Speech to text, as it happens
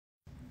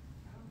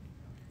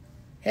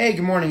Hey,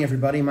 good morning,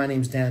 everybody. My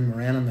name's Dan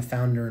Moran. I'm the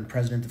founder and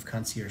president of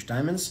Concierge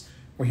Diamonds.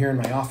 We're here in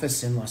my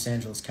office in Los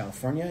Angeles,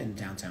 California, in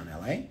downtown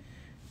LA.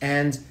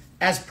 And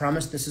as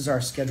promised, this is our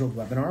scheduled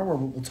webinar where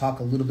we'll talk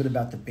a little bit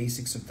about the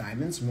basics of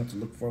diamonds and what to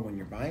look for when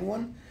you're buying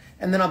one.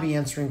 And then I'll be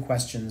answering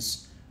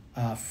questions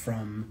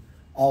from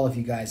all of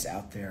you guys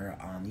out there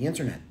on the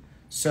internet.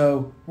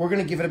 So we're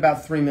going to give it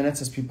about 3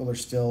 minutes as people are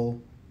still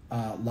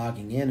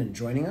logging in and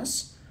joining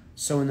us.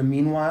 So in the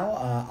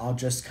meanwhile, I'll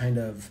just kind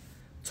of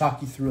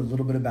talk you through a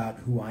little bit about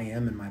who I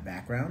am and my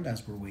background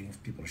as we're waiting for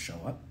people to show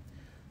up.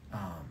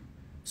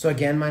 So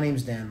again, my name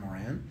is Dan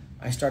Moran.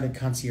 I started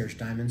Concierge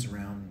Diamonds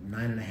around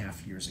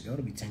 9.5 years ago.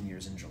 It'll be 10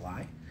 years in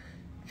July.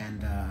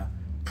 And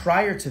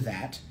prior to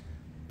that,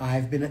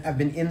 I've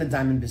been in the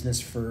diamond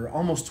business for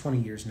almost 20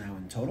 years now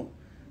in total.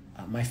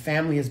 My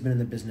family has been in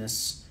the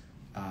business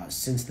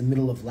since the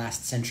middle of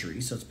last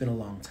century, so it's been a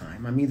long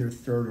time. I'm either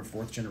third or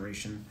fourth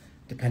generation,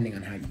 depending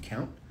on how you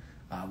count,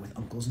 with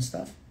uncles and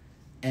stuff.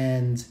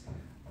 And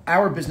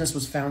our business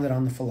was founded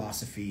on the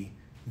philosophy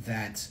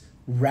that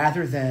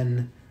rather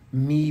than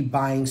me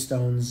buying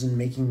stones and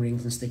making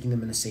rings and sticking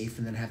them in a safe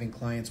and then having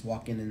clients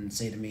walk in and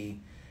say to me,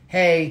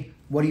 hey,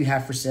 what do you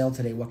have for sale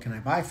today? What can I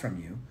buy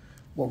from you?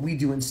 What we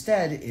do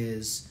instead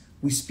is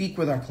we speak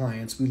with our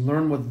clients, we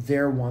learn what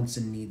their wants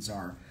and needs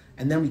are,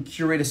 and then we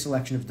curate a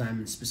selection of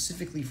diamonds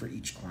specifically for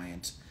each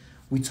client.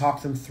 We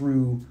talk them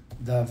through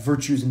the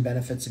virtues and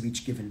benefits of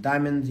each given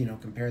diamond,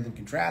 compare them,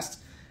 contrast,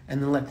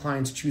 and then let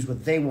clients choose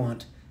what they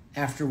want,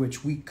 after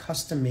which we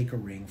custom make a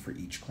ring for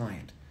each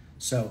client.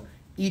 So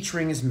each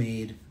ring is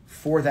made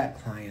for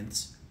that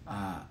client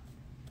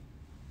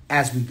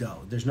as we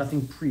go. There's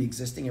nothing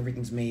pre-existing,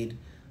 everything's made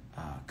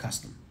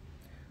custom.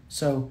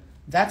 So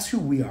that's who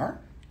we are.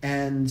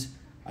 And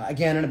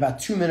again, in about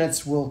 2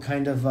 minutes, we'll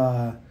kind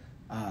of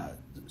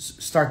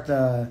start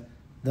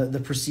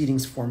the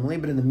proceedings formally.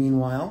 But in the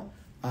meanwhile,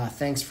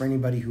 thanks for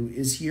anybody who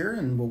is here,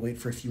 and we'll wait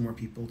for a few more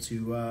people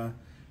to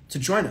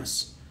join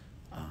us.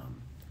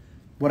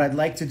 What I'd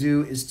like to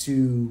do is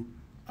to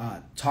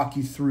talk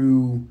you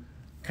through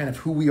kind of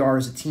who we are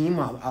as a team.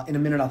 In a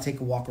minute, I'll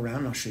take a walk around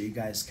and I'll show you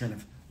guys kind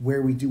of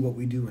where we do what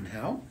we do and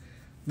how.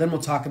 Then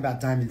we'll talk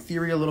about diamond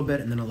theory a little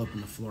bit, and then I'll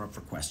open the floor up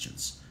for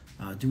questions.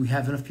 Do we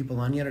have enough people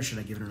on yet, or should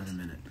I give it another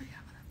minute?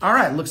 All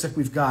right, looks like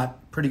we've got a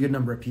pretty good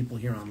number of people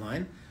here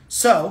online.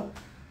 So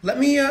let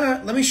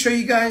me show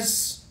you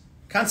guys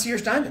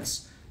Concierge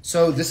Diamonds.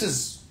 So this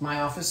is my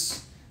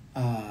office.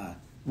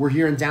 We're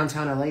here in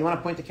downtown LA. You want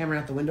to point the camera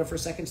out the window for a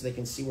second so they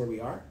can see where we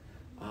are?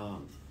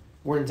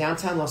 We're in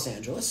downtown Los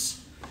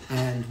Angeles,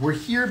 and we're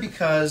here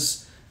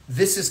because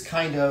this is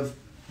kind of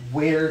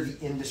where the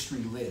industry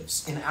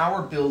lives. In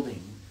our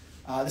building,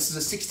 this is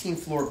a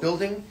 16-floor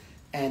building,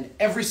 and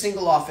every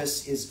single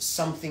office is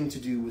something to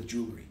do with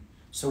jewelry.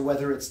 So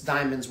whether it's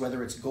diamonds,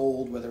 whether it's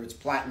gold, whether it's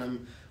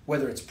platinum,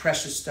 whether it's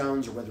precious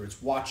stones, or whether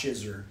it's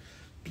watches, or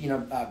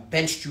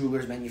bench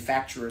jewelers,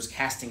 manufacturers,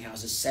 casting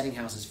houses, setting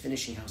houses,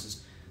 finishing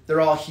houses, they're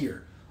all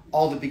here.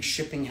 All the big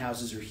shipping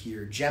houses are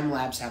here. Gem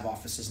Labs have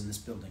offices in this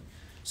building.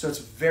 So it's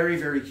very,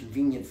 very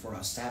convenient for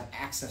us to have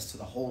access to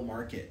the whole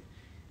market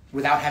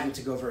without having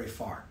to go very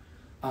far.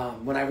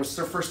 When I was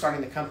first starting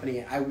the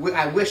company, I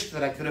wished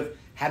that I could have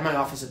had my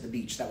office at the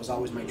beach. That was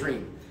always my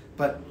dream.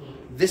 But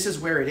this is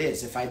where it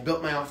is. If I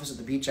built my office at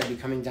the beach, I'd be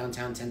coming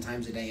downtown 10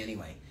 times a day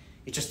anyway.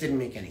 It just didn't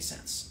make any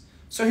sense.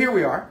 So here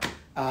we are.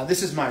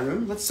 This is my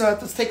room. Let's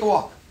take a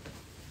walk.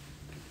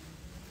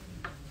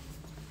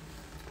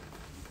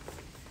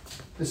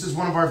 This is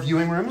one of our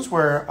viewing rooms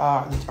where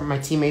my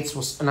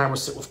teammates and I will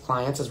sit with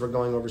clients as we're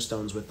going over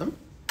stones with them.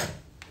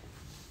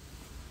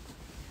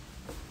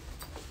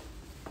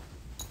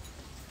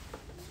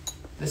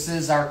 This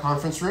is our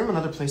conference room,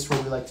 another place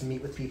where we like to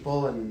meet with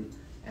people, and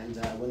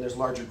when there's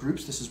larger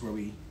groups, this is where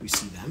we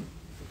see them.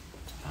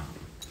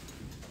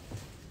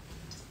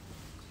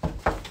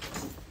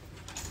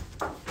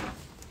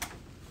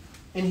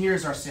 And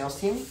here's our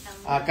sales team.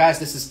 Guys,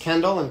 this is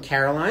Kendall and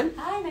Caroline.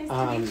 Hi, nice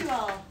to meet you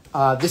all.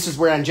 This is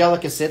where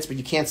Angelica sits, but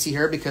you can't see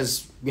her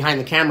because behind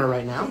the camera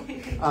right now.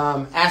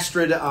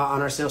 Astrid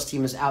on our sales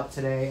team is out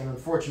today, and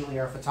unfortunately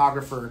our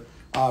photographer,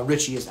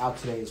 Richie, is out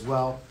today as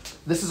well.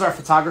 This is our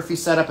photography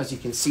setup. As you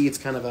can see, it's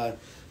kind of a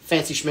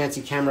fancy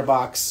schmancy camera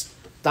box.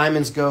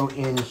 Diamonds go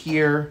in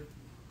here,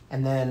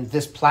 and then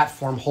this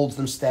platform holds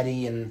them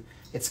steady, and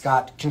it's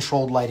got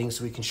controlled lighting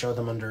so we can show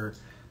them under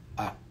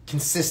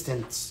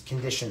consistent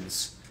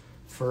conditions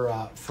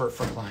for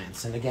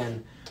clients. And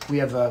again, we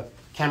have a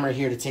camera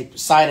here to take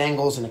side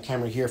angles and a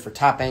camera here for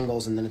top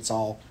angles, and then it's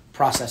all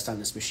processed on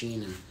this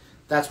machine, and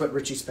that's what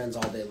Richie spends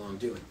all day long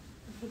doing.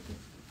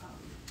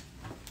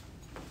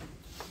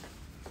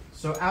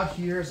 So out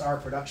here is our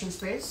production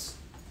space.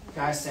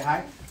 Guys, say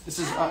hi. This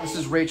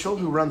is Rachel,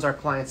 who runs our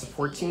client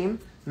support team.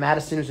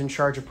 Madison, who's in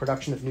charge of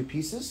production of new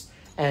pieces,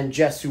 and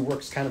Jess, who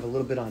works kind of a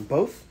little bit on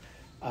both.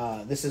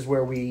 This is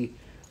where we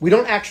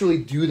don't actually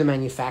do the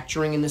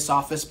manufacturing in this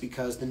office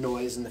because the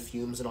noise and the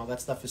fumes and all that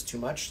stuff is too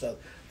much. So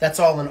that's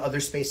all in other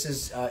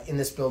spaces in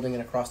this building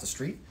and across the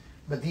street.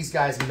 But these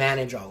guys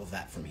manage all of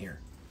that from here.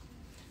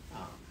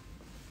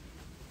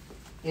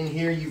 In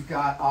here you've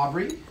got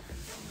Aubrey.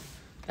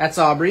 That's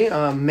Aubrey.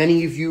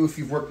 Many of you, if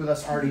you've worked with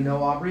us, already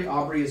know Aubrey.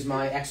 Aubrey is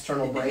my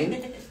external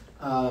brain.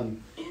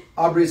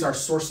 Aubrey is our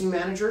sourcing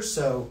manager,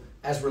 so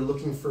as we're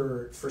looking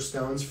for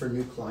stones for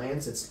new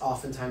clients, it's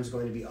oftentimes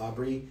going to be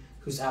Aubrey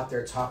who's out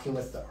there talking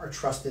with our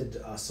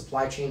trusted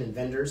supply chain and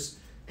vendors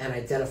and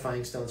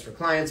identifying stones for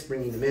clients,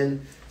 bringing them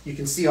in. You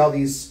can see all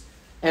these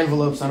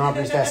envelopes on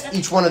Aubrey's desk.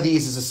 Each one of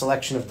these is a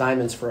selection of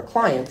diamonds for a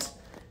client,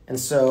 and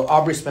so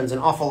Aubrey spends an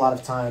awful lot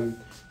of time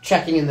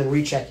checking and then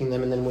rechecking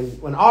them, and then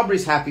when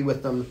Aubrey's happy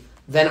with them,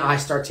 then I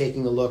start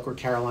taking a look, or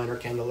Caroline or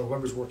Kendall or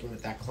whoever's working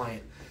with that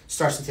client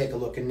starts to take a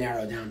look and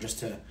narrow down just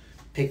to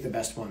pick the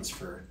best ones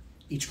for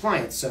each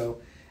client.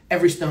 So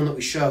every stone that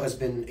we show has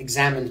been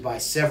examined by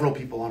several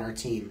people on our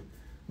team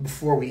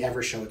before we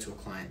ever show it to a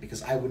client,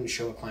 because I wouldn't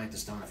show a client a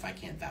stone if I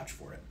can't vouch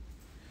for it.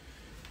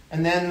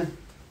 And then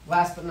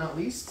last but not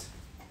least,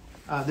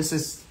 this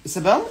is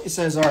Isabel.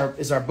 Isabel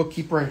is our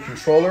bookkeeper and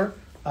controller.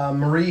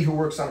 Marie, who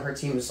works on her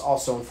team, is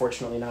also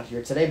unfortunately not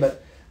here today,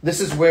 but this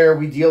is where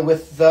we deal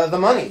with the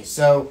money.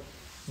 So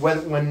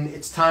when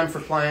it's time for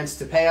clients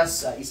to pay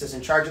us, Issa's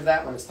in charge of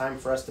that. When it's time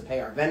for us to pay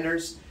our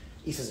vendors,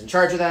 Issa's in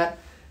charge of that.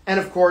 And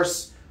of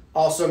course,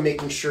 also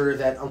making sure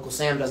that Uncle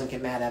Sam doesn't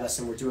get mad at us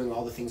and we're doing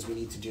all the things we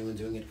need to do and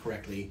doing it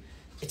correctly.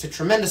 It's a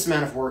tremendous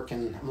amount of work,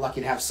 and I'm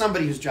lucky to have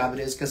somebody whose job it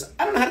is, because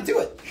I don't know how to do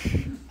it.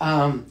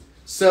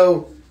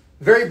 So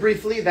very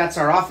briefly, that's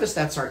our office,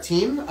 that's our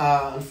team.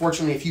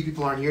 Unfortunately, a few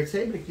people aren't here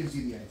today, but it gives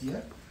you the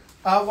idea.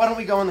 Why don't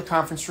we go in the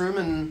conference room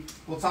and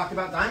we'll talk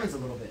about diamonds a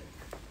little bit.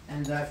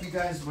 And if you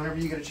guys, whenever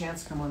you get a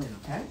chance, come on in,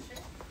 okay?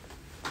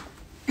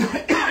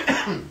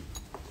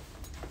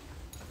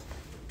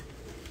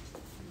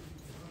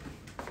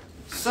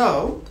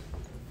 So,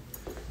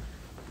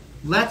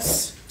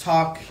 let's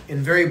talk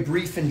in very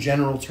brief and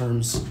general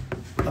terms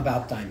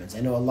about diamonds. I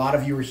know a lot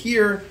of you are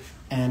here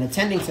and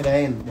attending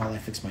today, and while I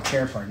fix my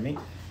chair, pardon me,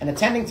 and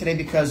attending today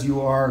because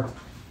you are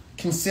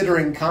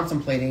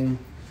contemplating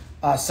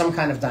some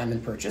kind of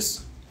diamond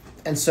purchase.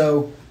 And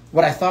so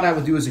what I thought I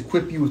would do is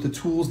equip you with the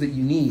tools that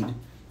you need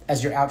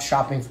as you're out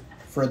shopping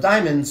for a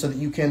diamond so that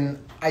you can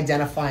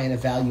identify and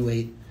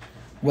evaluate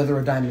whether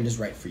a diamond is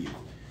right for you.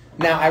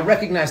 Now, I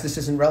recognize this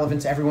isn't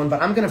relevant to everyone,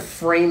 but I'm going to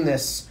frame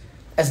this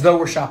as though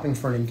we're shopping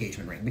for an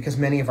engagement ring, because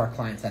many of our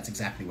clients, that's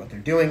exactly what they're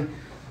doing.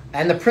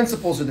 And the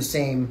principles are the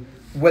same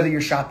whether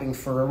you're shopping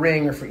for a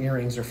ring or for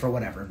earrings or for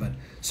whatever. But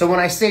so when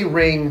I say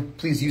ring,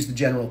 please use the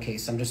general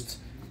case. I'm just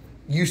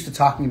used to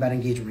talking about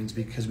engagement rings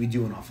because we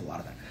do an awful lot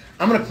of that.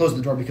 I'm going to close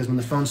the door because when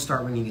the phones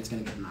start ringing, it's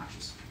going to get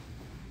obnoxious.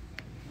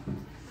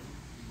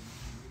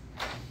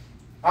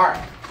 All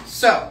right,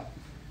 so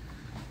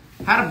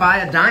how to buy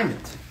a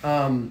diamond.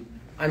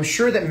 I'm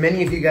sure that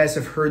many of you guys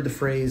have heard the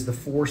phrase, the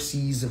 4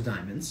 C's of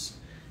diamonds,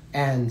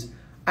 and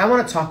I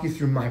want to talk you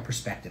through my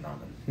perspective on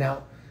them.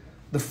 Now,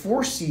 the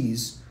 4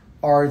 C's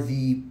are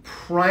the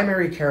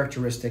primary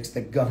characteristics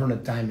that govern a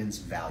diamond's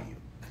value.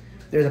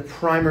 They're the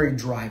primary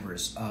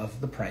drivers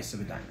of the price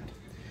of a diamond.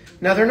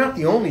 Now, they're not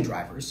the only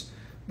drivers,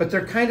 but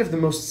they're kind of the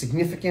most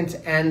significant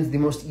and the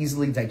most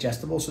easily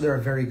digestible, so they're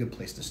a very good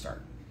place to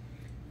start.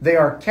 They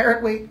are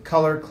carat weight,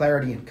 color,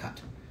 clarity, and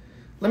cut.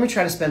 Let me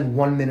try to spend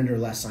 1 minute or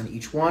less on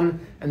each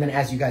one, and then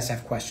as you guys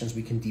have questions,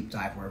 we can deep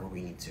dive wherever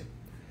we need to.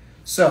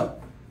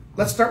 So,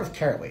 let's start with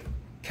carat weight.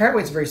 Carat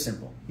weight's very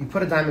simple. You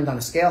put a diamond on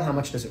a scale, how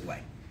much does it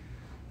weigh?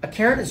 A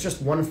carat is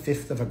just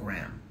 1/5 of a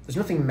gram. There's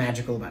nothing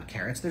magical about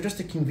carats. They're just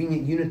a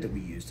convenient unit that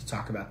we use to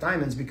talk about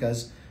diamonds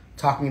because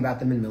talking about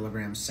them in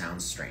milligrams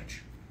sounds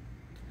strange.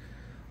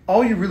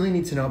 All you really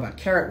need to know about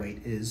carat weight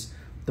is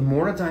the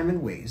more a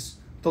diamond weighs,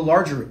 the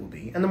larger it will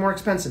be, and the more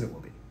expensive it will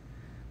be.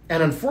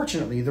 And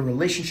unfortunately, the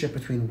relationship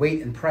between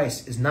weight and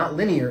price is not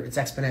linear, it's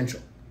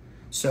exponential.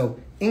 So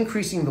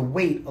increasing the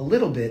weight a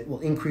little bit will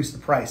increase the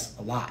price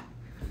a lot.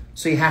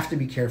 So you have to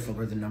be careful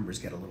or the numbers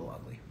get a little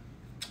ugly.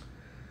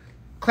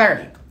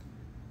 Clarity.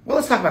 Well,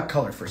 let's talk about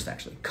color first,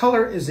 actually.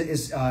 Color is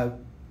a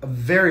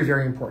very,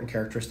 very important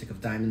characteristic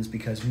of diamonds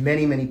because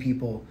many, many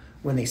people,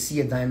 when they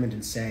see a diamond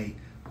and say,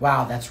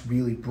 wow, that's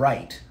really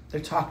bright, they're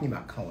talking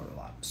about color a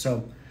lot.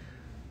 So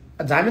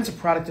a diamond's a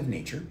product of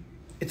nature.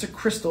 It's a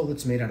crystal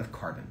that's made out of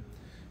carbon.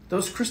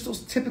 Those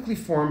crystals typically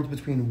formed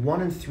between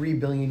 1 and 3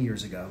 billion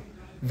years ago,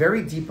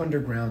 very deep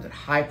underground at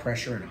high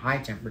pressure and high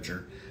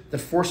temperature that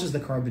forces the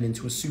carbon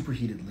into a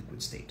superheated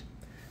liquid state.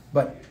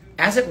 But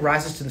as it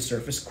rises to the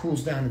surface,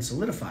 cools down, and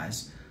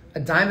solidifies, a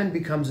diamond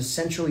becomes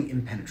essentially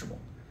impenetrable.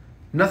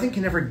 Nothing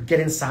can ever get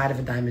inside of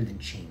a diamond and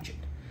change it.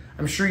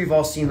 I'm sure you've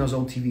all seen those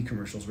old TV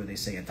commercials where they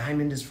say a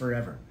diamond is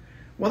forever.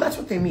 Well, that's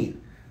what they mean,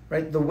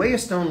 right? The way a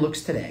stone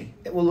looks today,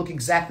 it will look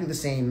exactly the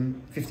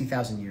same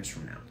 50,000 years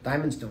from now.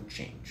 Diamonds don't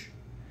change.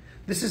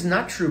 This is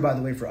not true, by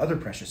the way, for other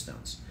precious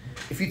stones.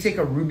 If you take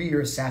a ruby or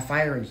a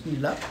sapphire and heat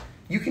it up,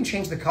 you can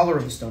change the color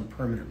of the stone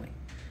permanently.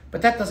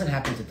 But that doesn't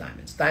happen to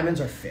diamonds.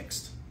 Diamonds are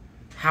fixed.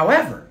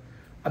 However,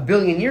 1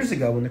 billion years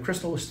ago, when the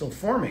crystal was still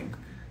forming,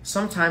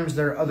 sometimes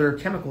there are other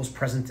chemicals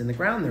present in the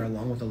ground there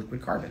along with the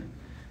liquid carbon.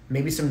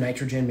 Maybe some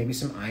nitrogen, maybe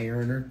some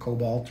iron or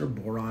cobalt or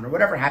boron or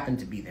whatever happened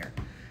to be there.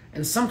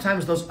 And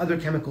sometimes those other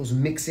chemicals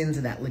mix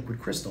into that liquid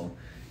crystal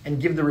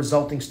and give the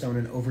resulting stone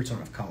an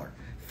overtone of color.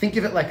 Think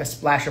of it like a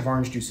splash of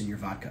orange juice in your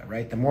vodka,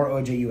 right? The more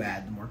OJ you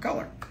add, the more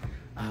color.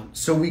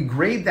 So we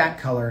grade that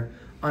color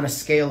on a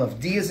scale of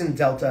D as in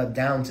Delta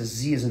down to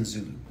Z as in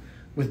Zulu,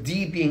 with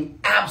D being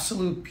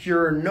absolute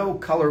pure, no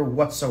color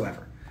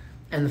whatsoever.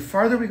 And the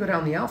farther we go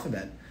down the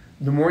alphabet,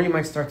 the more you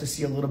might start to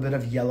see a little bit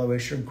of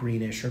yellowish or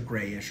greenish or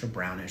grayish or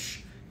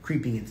brownish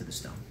creeping into the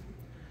stone.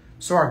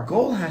 So our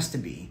goal has to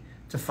be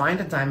to find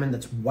a diamond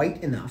that's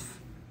white enough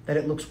that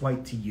it looks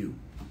white to you.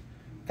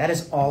 That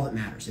is all that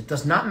matters. It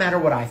does not matter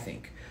what I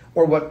think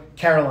or what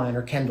Caroline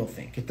or Kendall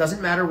think. It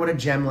doesn't matter what a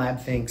gem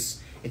lab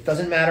thinks. It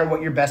doesn't matter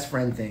what your best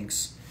friend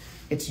thinks.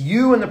 It's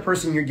you and the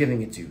person you're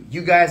giving it to.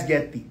 You guys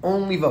get the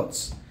only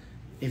votes.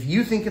 If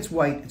you think it's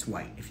white, it's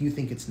white. If you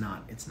think it's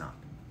not, it's not.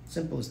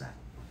 Simple as that.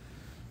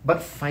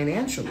 But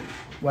financially,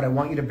 what I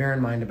want you to bear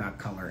in mind about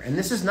color, and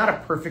this is not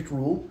a perfect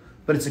rule,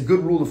 but it's a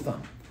good rule of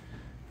thumb.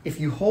 If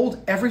you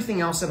hold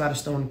everything else about a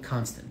stone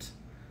constant,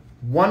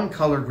 one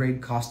color grade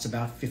costs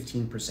about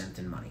 15%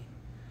 in money.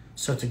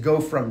 So to go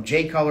from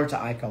J color to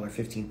I color,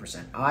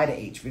 15%, I to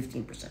H,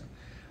 15%.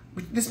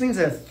 This means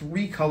that a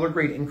 3 color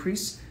grade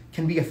increase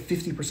can be a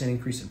 50%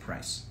 increase in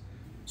price.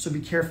 So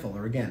be careful,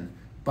 or again,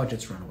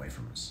 budgets run away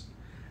from us.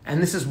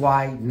 And this is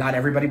why not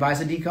everybody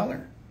buys a D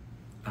color.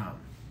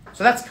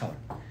 So that's color.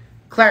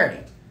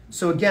 Clarity.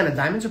 So again, a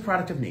diamond's a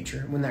product of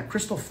nature. When that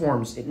crystal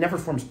forms, it never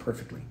forms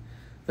perfectly.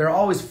 There are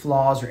always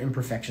flaws or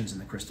imperfections in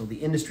the crystal.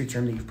 The industry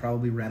term that you've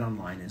probably read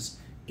online is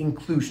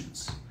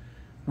inclusions.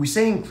 We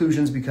say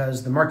inclusions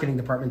because the marketing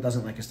department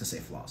doesn't like us to say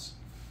flaws.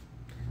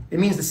 It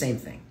means the same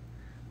thing.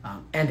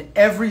 And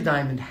every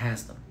diamond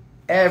has them.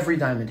 Every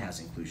diamond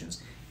has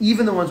inclusions.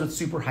 Even the ones with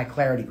super high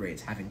clarity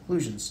grades have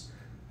inclusions.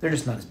 They're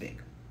just not as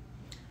big.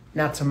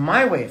 Now, to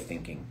my way of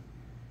thinking,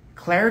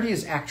 clarity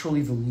is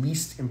actually the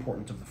least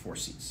important of the 4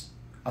 C's.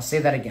 I'll say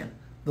that again.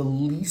 The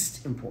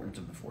least important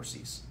of the 4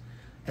 C's.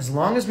 As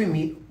long as we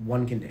meet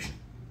one condition.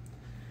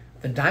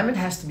 The diamond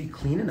has to be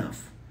clean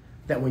enough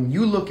that when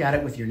you look at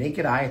it with your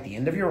naked eye at the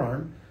end of your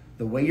arm,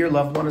 the way your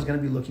loved one is going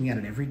to be looking at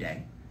it every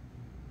day,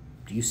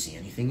 do you see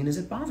anything and is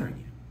it bothering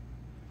you?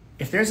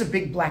 If there's a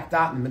big black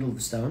dot in the middle of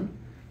the stone,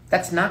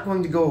 that's not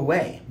going to go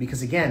away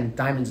because, again,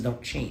 diamonds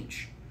don't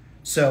change.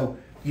 So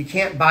you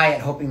can't buy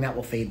it hoping that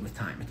will fade with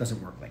time. It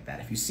doesn't work like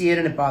that. If you see it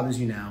and it bothers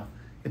you now,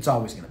 it's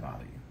always going to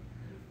bother you.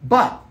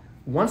 But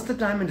once the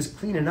diamond is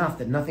clean enough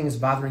that nothing is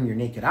bothering your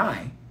naked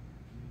eye,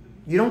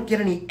 you don't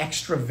get any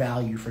extra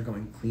value for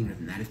going cleaner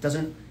than that. It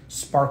doesn't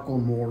sparkle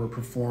more or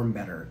perform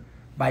better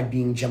by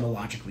being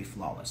gemologically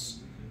flawless.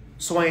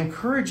 So I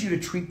encourage you to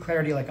treat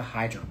clarity like a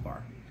high jump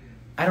bar.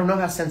 I don't know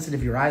how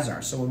sensitive your eyes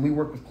are, so when we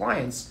work with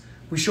clients,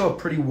 we show a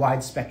pretty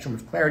wide spectrum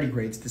of clarity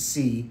grades to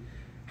see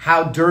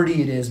how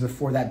dirty it is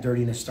before that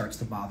dirtiness starts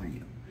to bother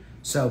you.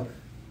 So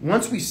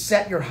once we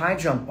set your high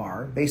jump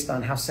bar based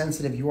on how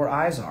sensitive your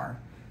eyes are,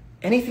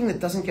 anything that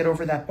doesn't get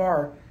over that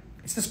bar,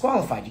 it's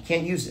disqualified. You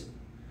can't use it.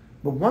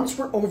 But once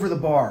we're over the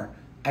bar,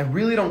 I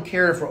really don't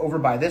care if we're over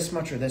by this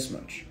much or this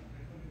much.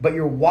 But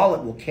your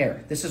wallet will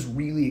care. This is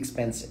really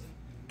expensive.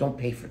 Don't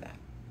pay for that.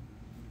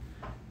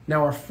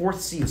 Now our 4th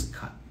C is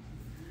cut.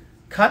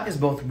 Cut is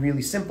both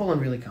really simple and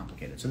really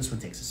complicated. So this one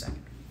takes a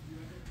second.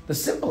 The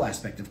simple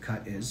aspect of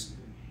cut is,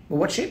 well,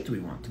 what shape do we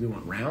want? Do we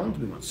want round?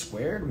 Do we want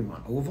square? Do we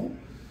want oval?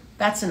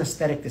 That's an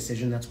aesthetic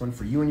decision. That's one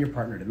for you and your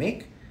partner to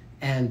make.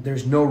 And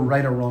there's no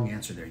right or wrong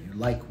answer there. You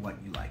like what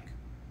you like.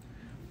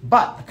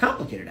 But the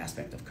complicated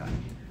aspect of cut,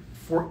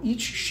 for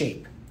each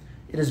shape,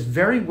 it is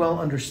very well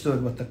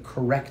understood what the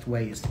correct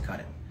way is to cut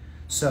it.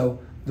 So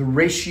the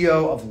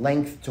ratio of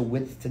length to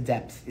width to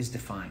depth is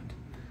defined.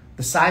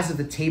 The size of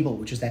the table,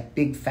 which is that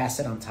big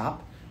facet on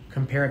top,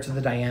 compared to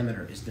the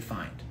diameter, is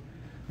defined.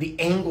 The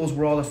angles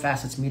where all the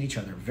facets meet each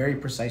other, very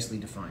precisely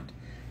defined.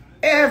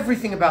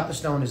 Everything about the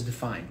stone is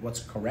defined,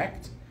 what's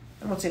correct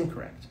and what's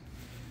incorrect.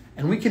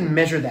 And we can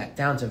measure that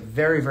down to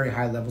very, very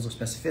high levels of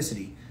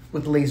specificity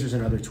with lasers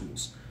and other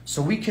tools.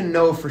 So we can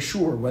know for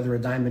sure whether a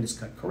diamond is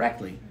cut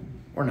correctly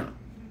or not.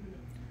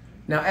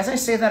 Now, as I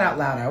say that out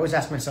loud, I always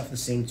ask myself the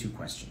same 2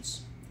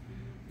 questions.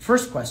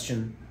 First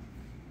question,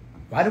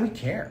 why do we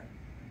care?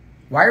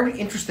 Why are we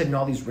interested in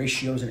all these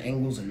ratios and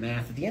angles and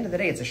math? At the end of the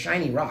day, it's a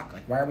shiny rock.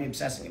 Like, why are we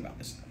obsessing about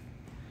this stuff?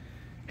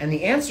 And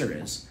the answer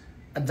is,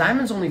 a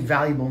diamond's only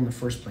valuable in the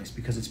first place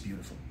because it's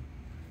beautiful.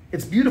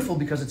 It's beautiful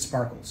because it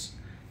sparkles.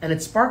 And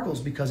it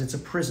sparkles because it's a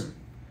prism.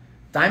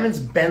 Diamonds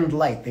bend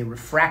light. They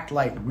refract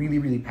light really,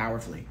 really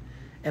powerfully.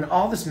 And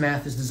all this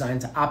math is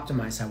designed to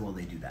optimize how well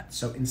they do that.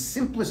 So in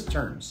simplest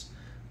terms,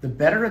 the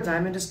better a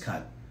diamond is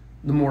cut,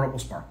 the more it will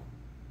sparkle.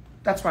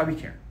 That's why we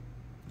care.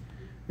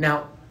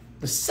 Now,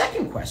 the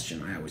second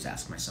question I always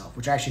ask myself,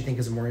 which I actually think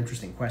is a more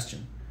interesting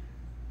question,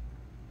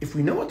 if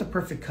we know what the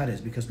perfect cut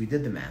is because we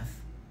did the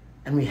math,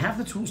 and we have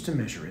the tools to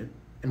measure it,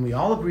 and we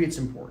all agree it's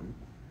important,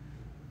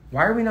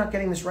 why are we not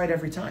getting this right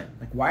every time?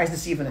 Like, why is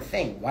this even a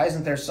thing? Why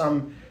isn't there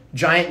some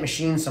giant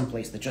machine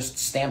someplace that just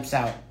stamps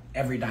out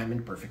every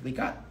diamond perfectly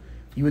cut?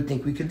 You would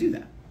think we could do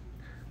that.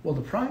 Well,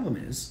 the problem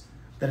is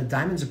that a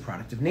diamond's a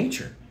product of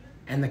nature,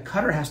 and the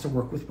cutter has to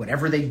work with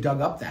whatever they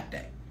dug up that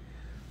day.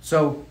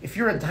 So if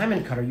you're a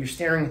diamond cutter, you're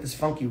staring at this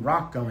funky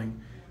rock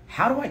going,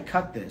 how do I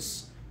cut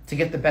this to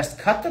get the best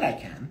cut that I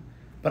can,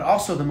 but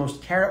also the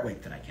most carat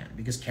weight that I can,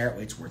 because carat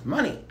weight's worth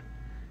money.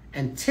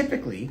 And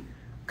typically,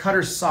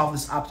 cutters solve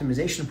this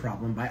optimization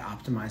problem by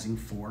optimizing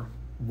for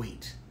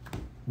weight.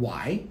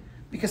 Why?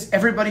 Because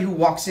everybody who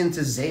walks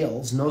into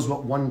Zales knows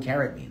what 1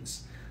 carat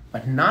means,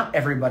 but not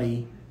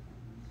everybody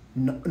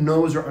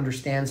knows or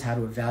understands how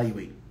to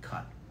evaluate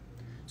cut.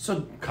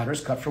 So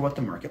cutters cut for what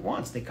the market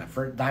wants. They cut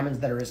for diamonds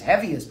that are as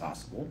heavy as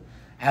possible,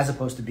 as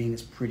opposed to being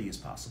as pretty as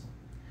possible.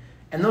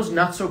 And those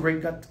not so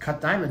great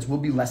cut diamonds will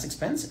be less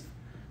expensive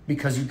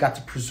because you've got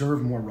to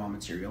preserve more raw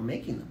material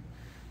making them.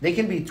 They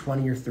can be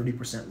 20 or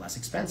 30% less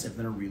expensive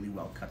than a really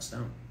well cut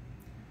stone.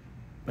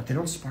 But they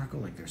don't sparkle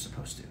like they're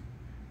supposed to.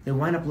 They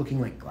wind up looking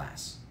like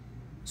glass.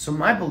 So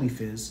my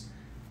belief is,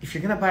 if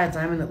you're gonna buy a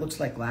diamond that looks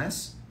like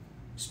glass,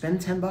 spend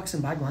 $10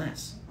 and buy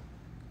glass.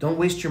 Don't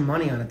waste your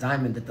money on a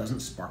diamond that doesn't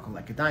sparkle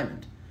like a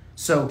diamond.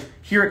 So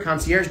here at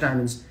Concierge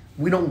Diamonds,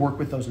 we don't work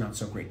with those not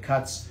so great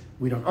cuts.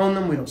 We don't own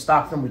them, we don't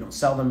stock them, we don't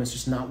sell them. It's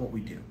just not what we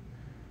do.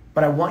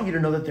 But I want you to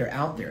know that they're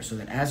out there, so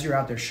that as you're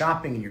out there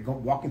shopping and you're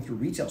walking through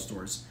retail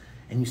stores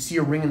and you see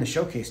a ring in the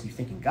showcase and you're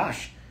thinking,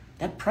 gosh,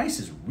 that price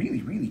is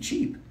really, really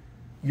cheap,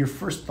 your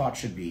first thought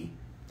should be,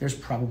 there's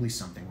probably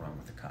something wrong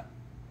with the cut.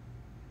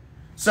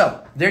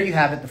 So there you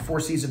have it, the 4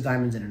 C's of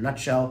diamonds in a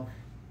nutshell: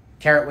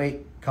 carat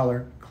weight,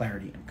 color,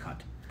 clarity, and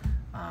cut.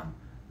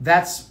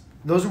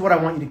 Those are what I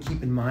want you to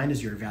keep in mind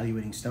as you're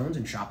evaluating stones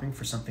and shopping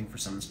for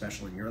someone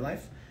special in your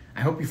life.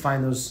 I hope you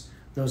find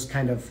those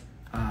kind of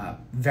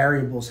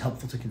variables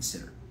helpful to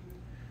consider.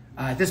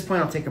 At this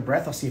point, I'll take a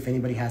breath. I'll see if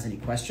anybody has any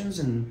questions,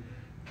 and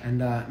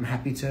I'm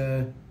happy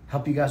to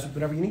help you guys with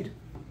whatever you need.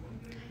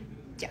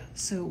 Yeah,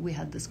 so we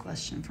had this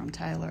question from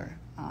Tyler.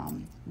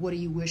 What do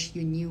you wish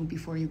you knew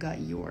before you got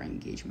your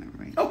engagement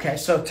ring? Okay,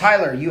 so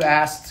Tyler, you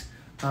asked,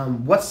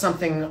 what's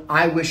something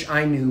I wish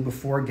I knew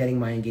before getting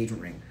my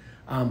engagement ring?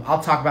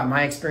 I'll talk about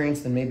my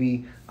experience, then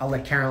maybe I'll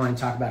let Caroline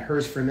talk about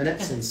hers for a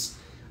minute, since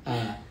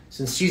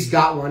she's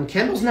got one.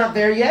 Kendall's not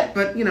there yet,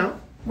 but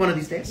one of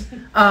these days.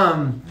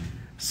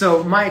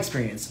 So my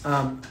experience,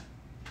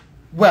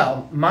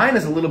 well, mine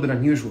is a little bit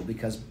unusual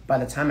because by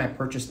the time I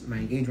purchased my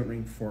engagement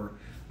ring for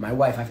my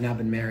wife, I've now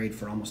been married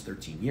for almost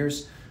 13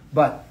 years.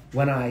 But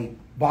when I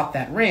bought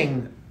that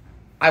ring,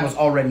 I was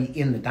already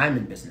in the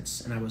diamond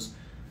business, and I was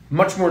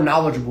much more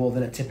knowledgeable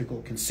than a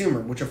typical consumer,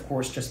 which of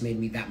course just made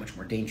me that much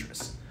more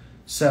dangerous.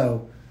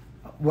 So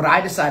what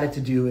I decided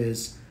to do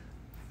is,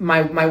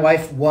 my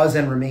wife was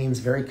and remains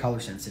very color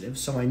sensitive,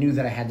 so I knew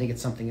that I had to get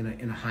something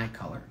in a high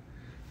color,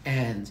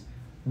 and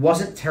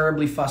wasn't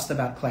terribly fussed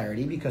about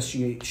clarity because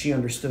she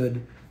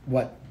understood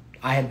what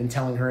I had been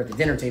telling her at the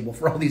dinner table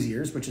for all these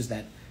years, which is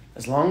that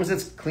as long as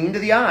it's clean to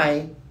the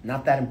eye,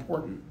 not that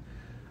important.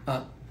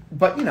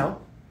 But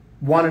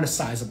wanted a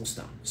sizable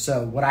stone.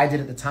 So what I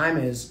did at the time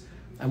is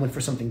I went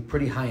for something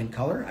pretty high in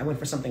color. I went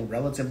for something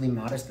relatively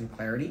modest in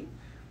clarity,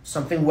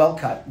 something well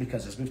cut,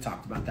 because as we've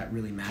talked about, that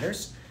really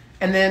matters.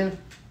 And then,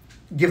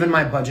 given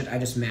my budget, I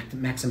just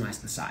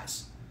maximized the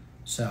size.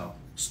 So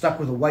stuck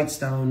with a white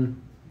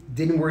stone,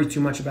 didn't worry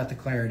too much about the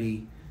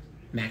clarity,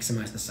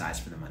 maximized the size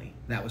for the money.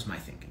 That was my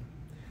thinking.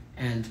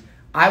 And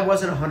I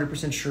wasn't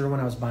 100% sure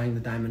when I was buying the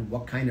diamond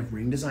what kind of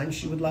ring design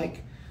she would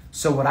like.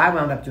 So what I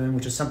wound up doing,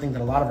 which is something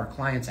that a lot of our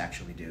clients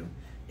actually do,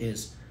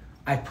 is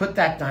I put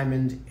that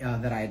diamond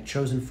that I had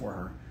chosen for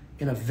her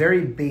in a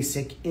very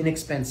basic,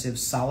 inexpensive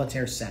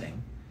solitaire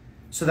setting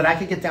so that I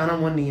could get down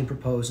on one knee and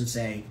propose and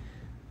say,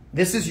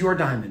 this is your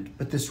diamond,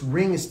 but this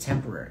ring is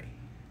temporary.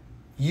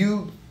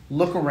 You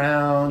look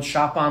around,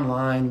 shop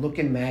online, look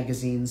in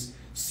magazines,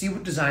 see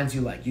what designs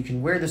you like. You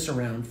can wear this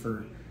around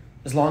for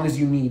as long as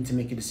you need to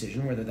make a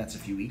decision, whether that's a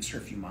few weeks or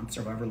a few months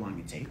or however long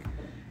you take.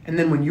 And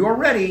then when you're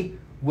ready,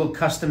 we'll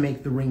custom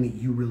make the ring that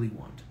you really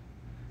want.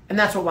 And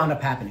that's what wound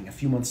up happening. A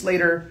few months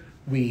later,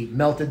 we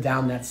melted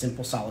down that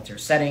simple solitaire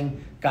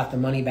setting, got the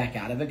money back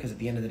out of it, because at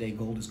the end of the day,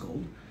 gold is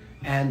gold,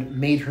 and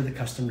made her the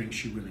custom ring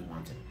she really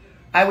wanted.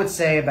 I would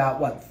say about,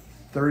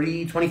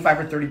 25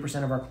 or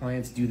 30% of our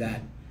clients do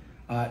that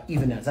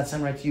even now. Does that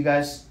sound right to you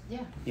guys?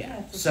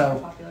 Yeah.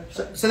 So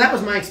that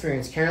was my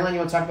experience. Caroline, you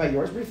want to talk about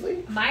yours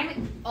briefly?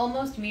 Mine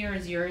almost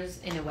mirrors yours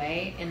in a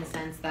way, in the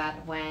sense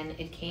that when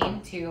it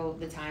came to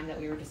the time that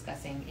we were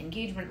discussing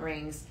engagement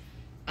rings,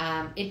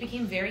 it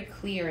became very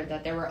clear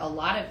that there were a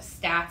lot of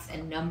stats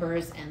and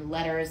numbers and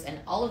letters and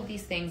all of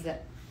these things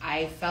that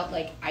I felt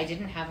like I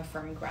didn't have a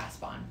firm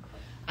grasp on.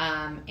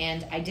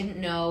 And I didn't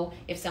know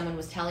if someone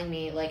was telling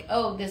me like,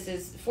 oh, this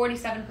is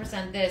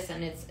 47% this,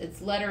 and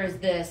its letter is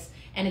this,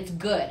 and it's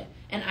good.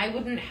 And I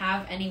wouldn't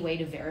have any way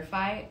to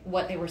verify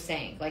what they were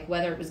saying, like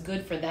whether it was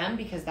good for them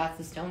because that's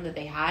the stone that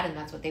they had and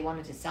that's what they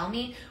wanted to sell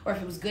me, or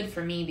if it was good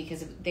for me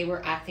because they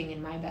were acting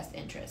in my best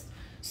interest.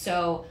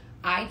 So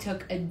I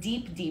took a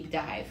deep, deep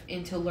dive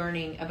into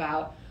learning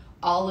about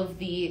all of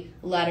the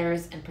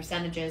letters and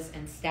percentages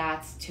and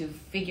stats to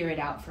figure it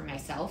out for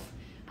myself.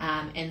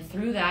 And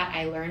through that,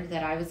 I learned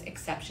that I was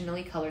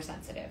exceptionally color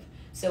sensitive.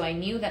 So I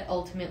knew that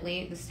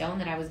ultimately the stone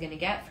that I was going to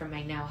get from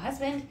my now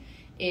husband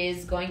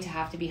is going to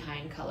have to be high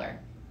in color.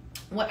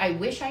 What I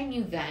wish I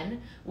knew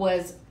then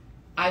was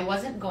I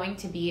wasn't going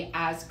to be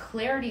as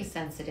clarity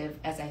sensitive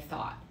as I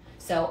thought.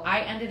 So I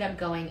ended up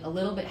going a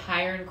little bit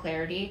higher in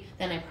clarity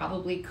than I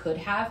probably could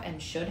have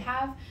and should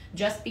have,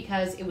 just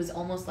because it was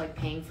almost like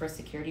paying for a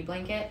security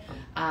blanket.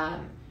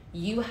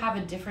 You have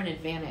a different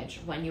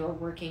advantage when you're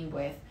working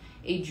with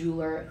a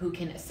jeweler who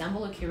can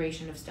assemble a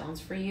curation of stones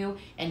for you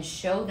and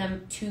show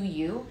them to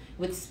you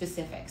with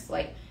specifics.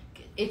 Like,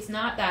 it's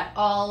not that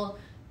all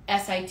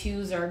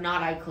SI2s are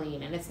not eye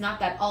clean, and it's not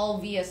that all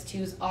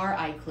VS2s are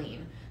eye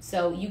clean.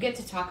 So you get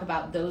to talk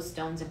about those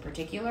stones in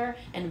particular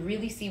and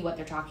really see what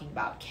they're talking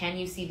about. Can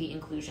you see the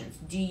inclusions?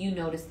 Do you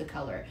notice the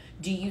color?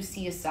 Do you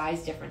see a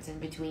size difference in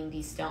between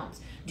these stones?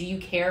 Do you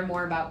care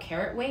more about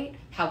carat weight,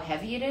 how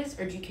heavy it is,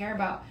 or do you care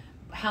about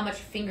how much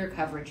finger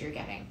coverage you're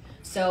getting?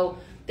 So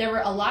there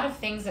were a lot of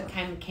things that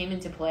kind of came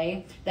into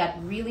play that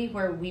really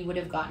where we would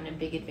have gotten a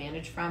big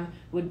advantage from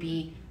would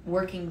be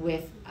working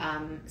with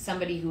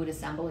somebody who would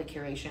assemble a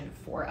curation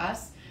for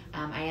us.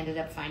 I ended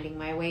up finding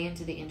my way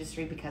into the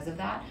industry because of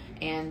that,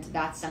 and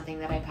that's something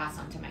that I pass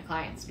on to my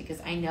clients,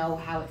 because I know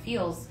how it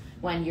feels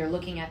when you're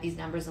looking at these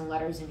numbers and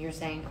letters and you're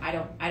saying, I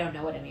don't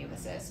know what any of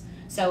this is.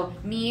 So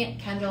me,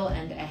 Kendall,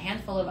 and a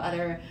handful of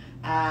other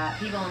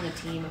people on the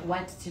team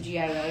went to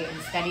GIA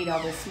and studied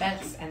all the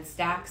specs and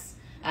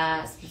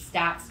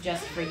stats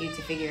just for you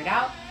to figure it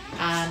out,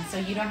 so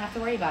you don't have to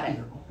worry about it.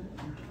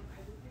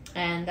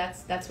 And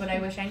that's what I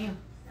wish I knew.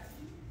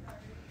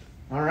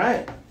 All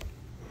right.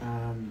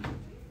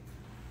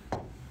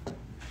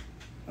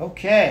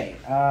 Okay.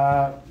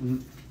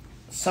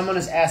 Someone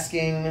is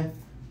asking,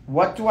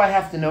 what do I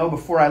have to know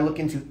before I look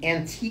into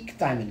antique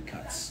diamond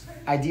cuts?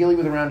 Ideally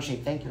with a round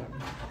shape. Thank you.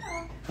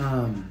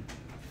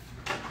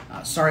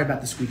 Sorry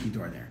about the squeaky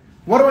door there.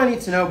 What do I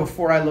need to know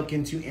before I look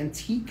into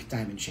antique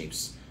diamond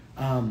shapes?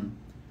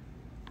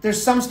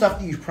 There's some stuff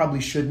that you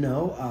probably should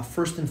know.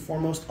 First and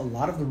foremost, a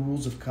lot of the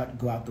rules of cut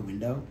go out the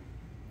window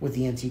with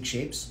the antique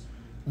shapes.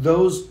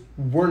 Those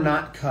were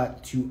not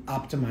cut to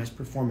optimize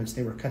performance.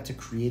 They were cut to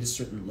create a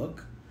certain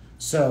look.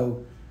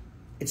 So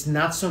it's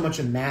not so much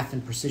a math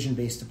and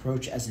precision-based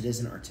approach as it is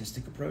an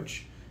artistic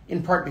approach,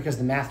 in part because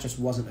the math just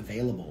wasn't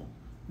available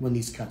when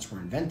these cuts were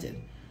invented,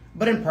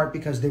 but in part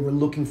because they were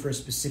looking for a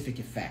specific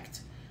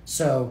effect.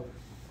 So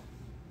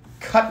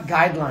cut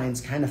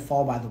guidelines kind of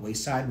fall by the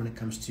wayside when it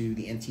comes to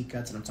the antique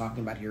cuts, and I'm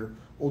talking about here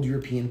old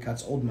European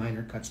cuts, old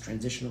minor cuts,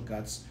 transitional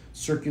cuts,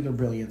 circular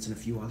brilliance, and a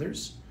few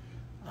others.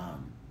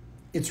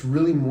 It's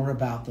really more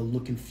about the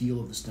look and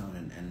feel of the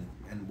stone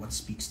and what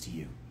speaks to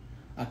you.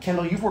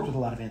 Kendall, you've worked with a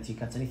lot of antique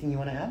cuts. Anything you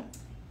want to add?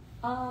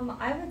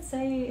 I would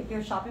say if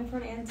you're shopping for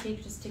an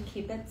antique, just to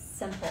keep it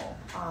simple.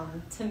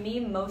 To me,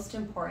 most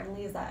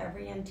importantly, is that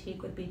every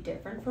antique would be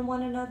different from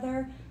one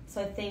another.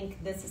 So I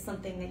think this is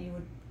something that you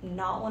would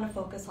not want to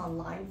focus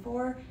online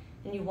for,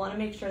 and you want to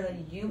make sure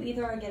that you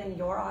either are getting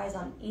your eyes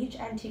on each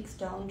antique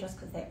stone just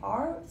because they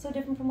are so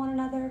different from one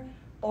another,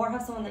 or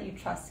have someone that you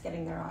trust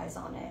getting their eyes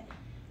on it.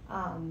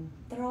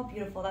 They're all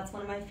beautiful. That's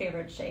one of my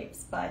favorite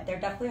shapes, but they're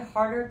definitely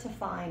harder to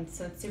find.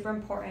 So it's super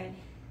important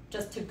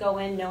just to go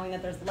in knowing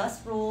that there's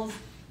less rules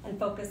and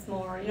focus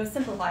more,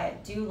 simplify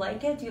it. Do you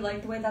like it? Do you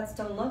like the way that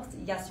stone looks?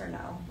 Yes or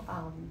no?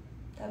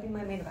 That'd be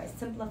my main advice.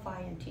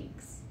 Simplify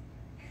antiques.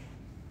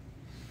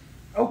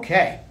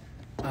 Okay.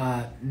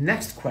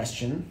 Next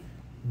question.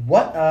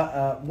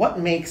 What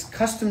makes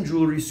custom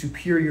jewelry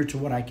superior to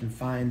what I can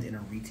find in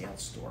a retail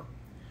store?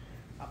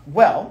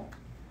 Well,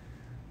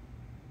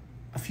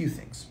 a few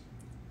things.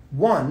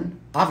 One,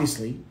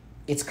 obviously,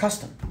 it's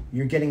custom.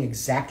 You're getting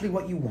exactly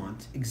what you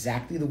want,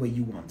 exactly the way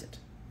you want it.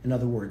 In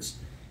other words,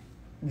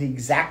 the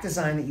exact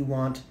design that you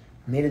want,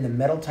 made in the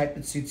metal type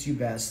that suits you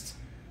best,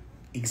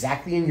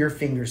 exactly in your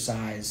finger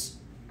size,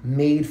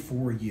 made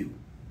for you.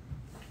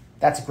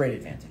 That's a great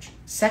advantage.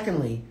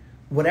 Secondly,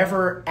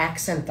 whatever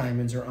accent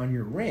diamonds are on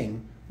your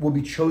ring will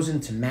be chosen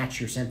to match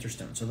your center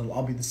stone. So they'll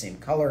all be the same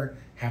color,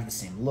 have the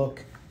same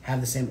look,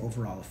 have the same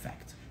overall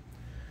effect.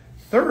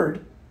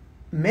 Third,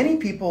 many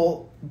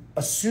people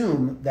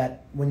assume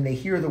that when they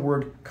hear the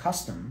word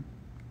custom,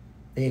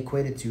 they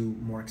equate it to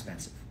more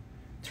expensive.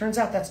 Turns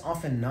out that's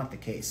often not the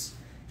case.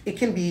 It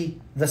can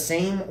be the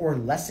same or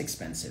less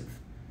expensive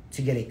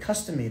to get a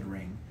custom-made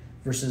ring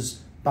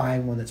versus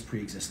buying one that's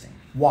pre-existing.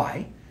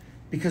 Why?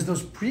 Because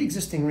those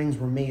pre-existing rings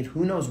were made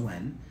who knows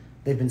when,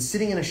 they've been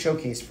sitting in a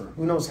showcase for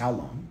who knows how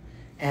long,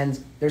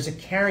 and there's a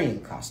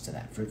carrying cost to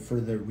that for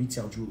the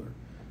retail jeweler.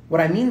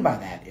 What I mean by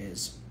that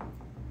is,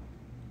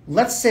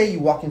 let's say you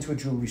walk into a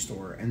jewelry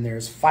store and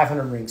there's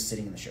 500 rings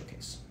sitting in the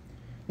showcase.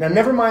 Now,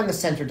 never mind the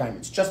center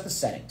diamonds, just the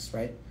settings,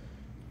 right?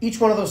 Each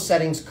one of those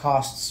settings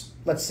costs,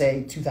 let's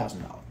say,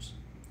 $2,000.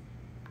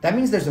 That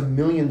means there's $1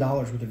 million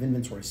worth of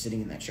inventory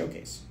sitting in that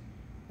showcase.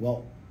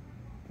 Well,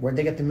 where'd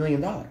they get the $1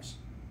 million?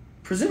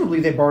 Presumably,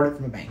 they borrowed it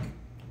from a bank.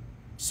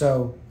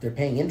 So they're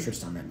paying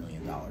interest on that $1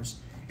 million,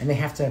 and they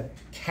have to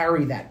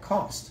carry that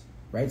cost,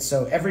 right?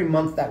 So every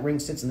month that ring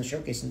sits in the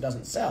showcase and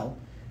doesn't sell,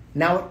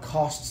 now it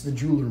costs the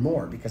jeweler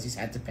more because he's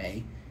had to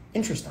pay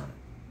interest on it.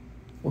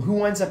 Well, who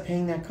winds up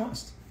paying that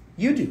cost?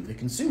 You do, the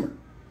consumer.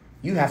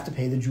 You have to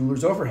pay the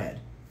jeweler's overhead,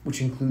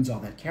 which includes all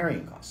that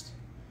carrying cost.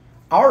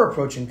 Our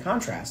approach, in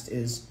contrast,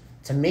 is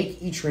to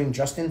make each ring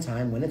just in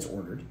time when it's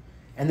ordered,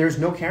 and there's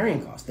no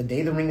carrying cost. The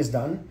day the ring is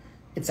done,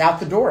 it's out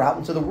the door, out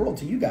into the world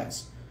to you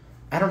guys.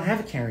 I don't have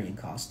a carrying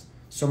cost,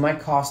 so my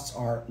costs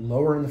are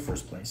lower in the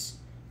first place,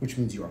 which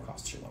means your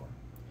costs are lower.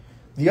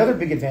 The other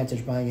big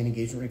advantage buying an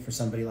engagement ring for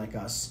somebody like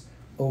us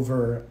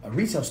over a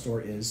retail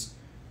store is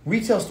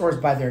retail stores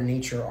by their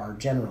nature are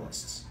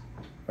generalists,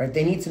 right?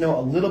 They need to know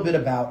a little bit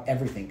about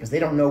everything because they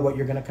don't know what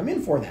you're going to come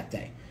in for that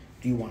day.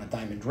 Do you want a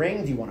diamond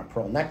ring? Do you want a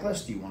pearl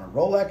necklace? Do you want a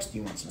Rolex? Do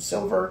you want some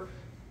silver?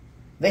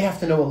 They have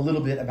to know a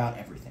little bit about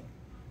everything.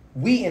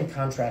 We, in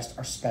contrast,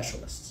 are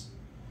specialists.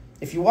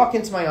 If you walk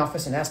into my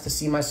office and ask to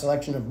see my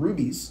selection of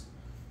rubies,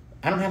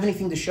 I don't have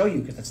anything to show you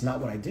because that's not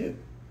what I do,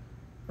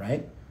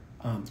 right?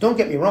 Don't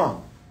get me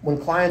wrong. When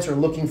clients are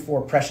looking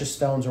for precious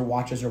stones or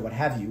watches or what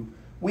have you,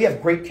 we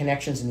have great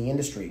connections in the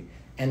industry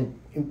and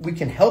we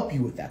can help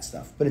you with that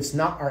stuff, but it's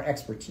not our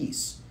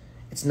expertise.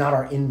 It's not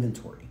our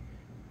inventory,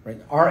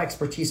 right? Our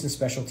expertise and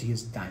specialty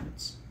is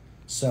diamonds.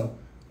 So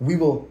we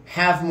will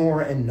have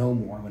more and know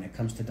more when it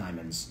comes to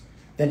diamonds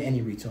than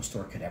any retail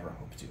store could ever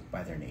hope to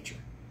by their nature.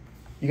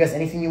 You guys,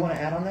 anything you want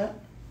to add on that?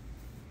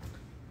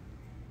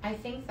 I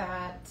think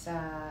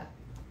that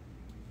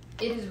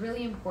it is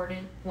really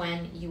important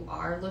when you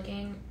are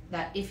looking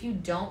that if you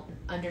don't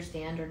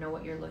understand or know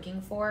what you're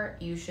looking for,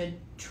 you should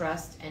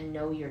trust and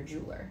know your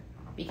jeweler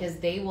because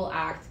they will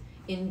act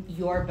in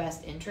your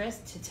best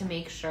interest to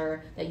make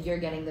sure that you're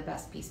getting the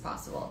best piece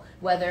possible.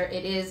 Whether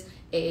it is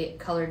a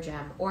colored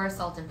gem or a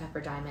salt and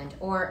pepper diamond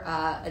or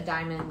a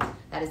diamond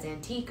that is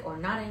antique or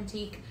not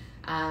antique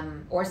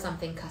or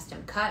something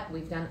custom cut.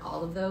 We've done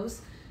all of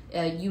those.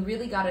 You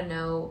really got to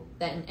know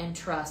that and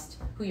trust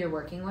who you're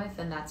working with,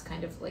 and that's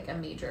kind of like a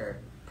major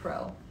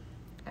pro,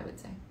 I would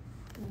say.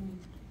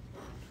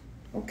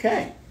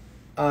 Okay.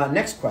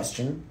 Next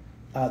question.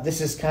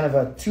 This is kind of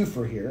a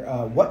twofer here.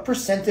 What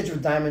percentage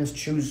of diamonds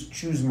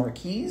choose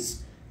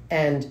marquise,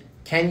 and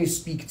can you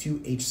speak to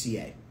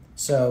HCA?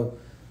 So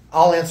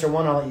I'll answer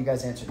one, I'll let you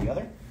guys answer the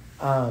other.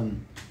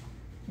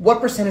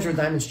 What percentage of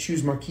diamonds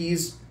choose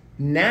marquise?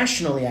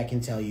 Nationally, I can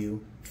tell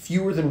you,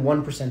 fewer than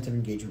 1% of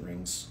engagement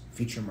rings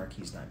feature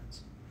marquise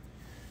diamonds.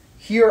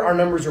 Here, our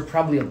numbers are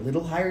probably a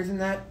little higher than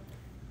that,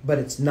 but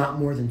it's not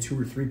more than 2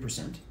 or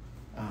 3%.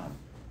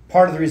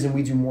 Part of the reason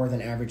we do more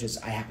than average is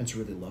I happen to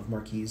really love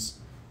marquise.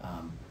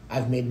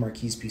 I've made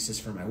marquise pieces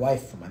for my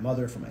wife, for my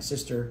mother, for my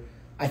sister.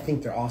 I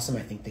think they're awesome.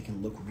 I think they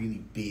can look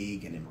really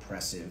big and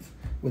impressive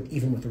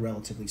even with a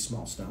relatively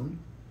small stone.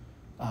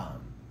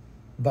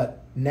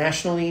 But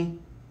nationally,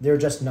 they're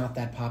just not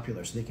that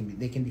popular, so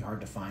they can be hard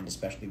to find,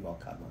 especially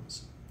well-cut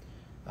ones.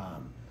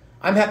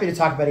 I'm happy to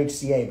talk about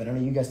HCA, but I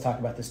know you guys talk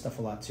about this stuff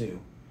a lot too.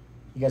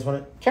 You guys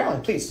want to?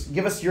 Caroline, please,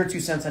 give us your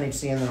 2 cents on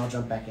HCA and then I'll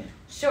jump back in.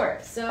 Sure.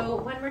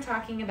 So when we're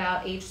talking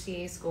about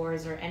HCA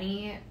scores or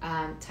any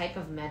type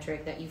of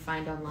metric that you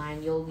find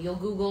online, you'll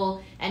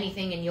Google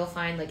anything and you'll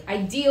find like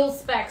ideal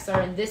specs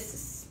are in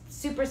this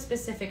super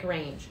specific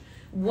range.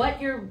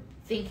 What you're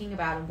thinking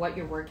about and what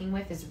you're working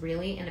with is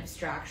really an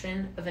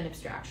abstraction of an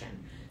abstraction.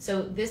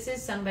 So this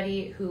is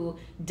somebody who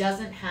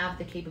doesn't have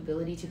the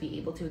capability to be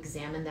able to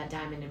examine that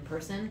diamond in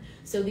person.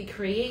 So they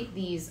create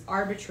these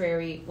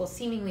arbitrary, well,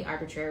 seemingly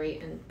arbitrary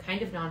and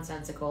kind of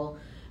nonsensical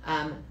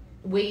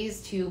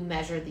ways to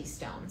measure these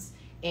stones.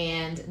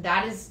 And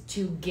that is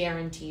to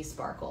guarantee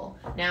sparkle.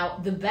 Now,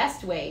 the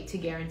best way to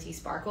guarantee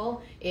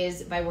sparkle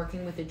is by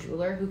working with a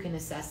jeweler who can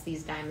assess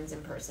these diamonds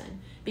in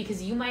person.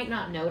 Because you might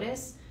not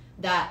notice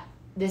that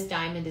this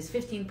diamond is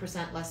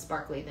 15% less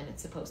sparkly than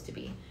it's supposed to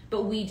be.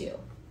 But we do.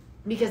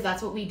 Because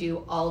that's what we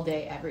do all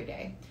day, every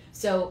day.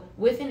 So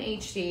with an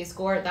HCA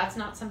score, that's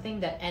not something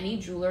that any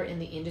jeweler in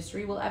the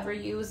industry will ever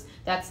use.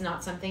 That's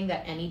not something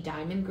that any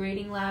diamond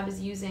grading lab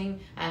is using,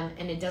 and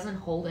it doesn't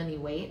hold any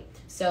weight.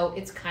 So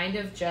it's kind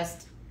of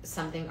just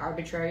something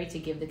arbitrary to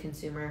give the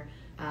consumer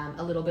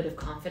a little bit of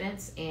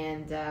confidence,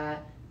 and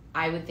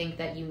I would think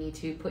that you need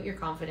to put your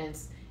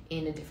confidence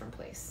in a different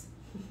place.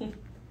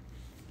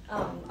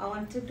 I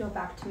wanted to go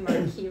back to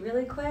marquise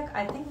really quick.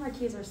 I think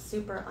marquise are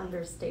super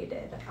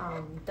understated.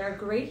 They're a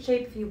great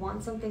shape if you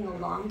want something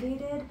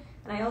elongated,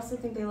 and I also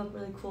think they look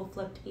really cool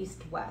flipped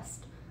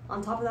east-west.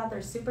 On top of that,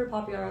 they're super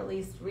popular, at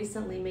least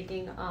recently,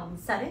 making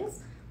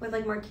settings with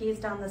like marquise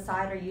down the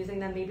side or using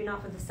them maybe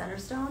not for the center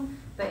stone,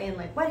 but in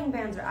like wedding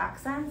bands or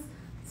accents.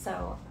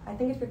 So I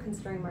think if you're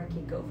considering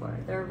marquise, go for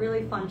it. They're a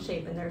really fun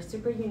shape and they're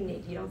super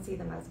unique. You don't see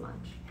them as much.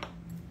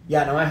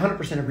 Yeah, no, I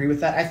 100% agree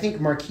with that. I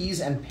think marquise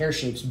and pear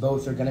shapes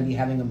both are going to be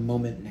having a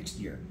moment next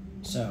year.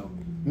 So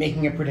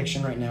making a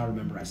prediction right now,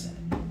 remember I said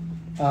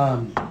it.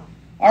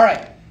 All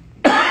right.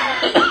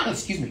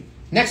 Excuse me.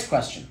 Next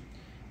question.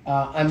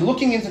 I'm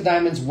looking into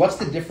diamonds. What's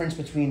the difference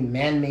between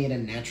man-made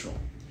and natural?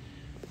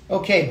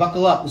 Okay,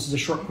 buckle up. This is a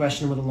short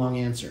question with a long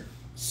answer.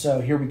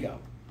 So here we go.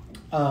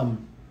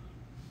 On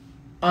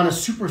a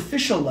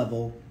superficial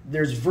level,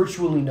 there's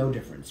virtually no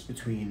difference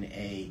between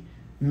a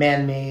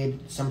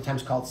man-made,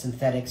 sometimes called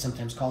synthetic,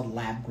 sometimes called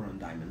lab-grown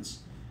diamonds,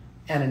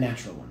 and a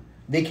natural one.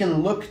 They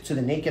can look to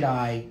the naked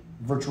eye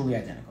virtually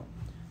identical.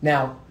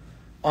 Now,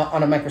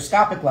 on a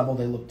microscopic level,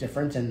 they look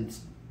different, and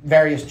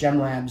various gem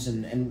labs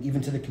and even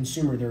to the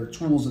consumer, there are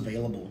tools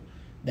available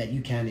that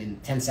you can, in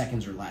 10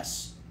 seconds or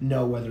less,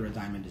 know whether a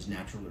diamond is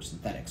natural or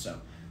synthetic. So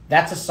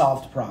that's a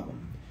solved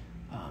problem.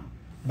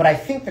 But I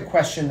think the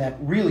question that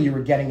really you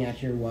were getting at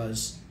here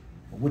was,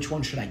 well, which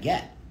one should I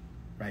get?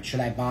 Right? Should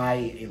I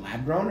buy a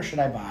lab grown or should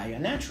I buy a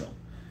natural?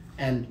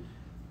 And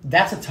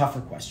that's a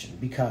tougher question,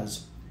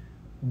 because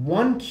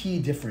one key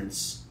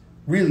difference,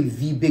 really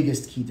the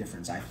biggest key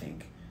difference, I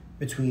think,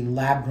 between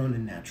lab grown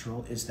and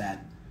natural is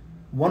that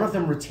one of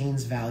them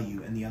retains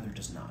value and the other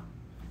does not.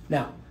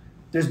 Now,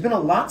 there's been a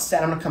lot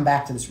said, I'm going to come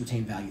back to this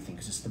retained value thing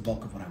because it's the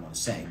bulk of what I want to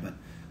say, but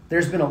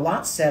there's been a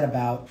lot said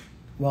about,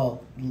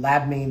 well,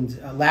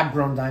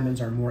 lab-grown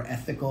diamonds are more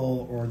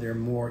ethical or they're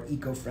more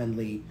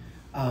eco-friendly.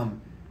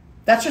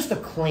 That's just a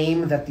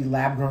claim that the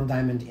lab-grown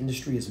diamond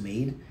industry has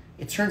made.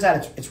 It turns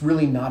out it's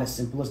really not as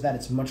simple as that.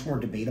 It's much more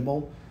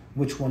debatable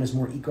which one is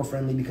more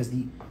eco-friendly, because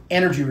the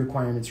energy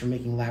requirements for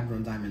making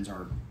lab-grown diamonds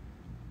are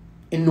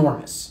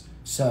enormous.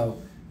 So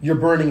you're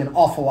burning an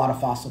awful lot of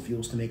fossil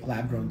fuels to make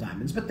lab-grown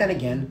diamonds. But then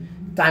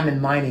again,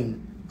 diamond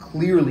mining,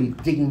 clearly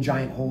digging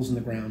giant holes in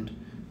the ground,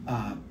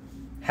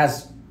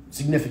 has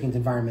significant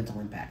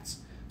environmental impacts.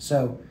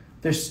 So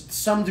there's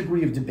some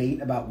degree of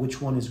debate about which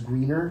one is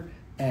greener,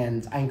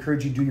 and I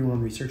encourage you to do your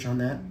own research on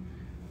that.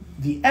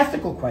 The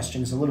ethical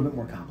question is a little bit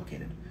more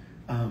complicated.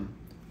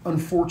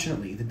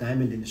 Unfortunately, the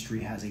diamond industry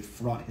has a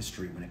fraught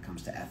history when it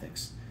comes to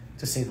ethics,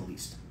 to say the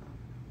least.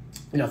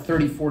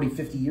 30, 40,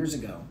 50 years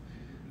ago,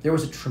 there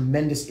was a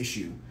tremendous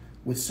issue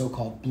with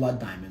so-called blood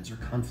diamonds or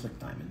conflict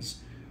diamonds,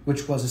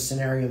 which was a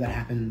scenario that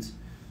happened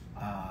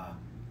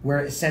where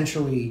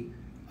essentially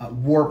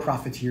war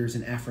profiteers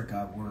in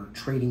Africa were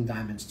trading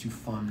diamonds to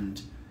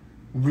fund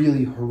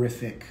really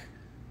horrific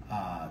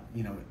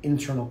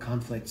internal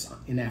conflicts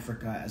in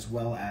Africa, as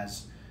well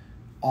as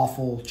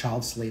awful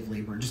child slave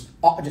labor, just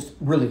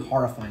really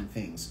horrifying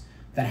things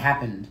that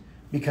happened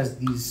because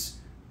these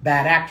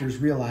bad actors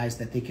realized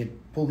that they could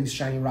pull these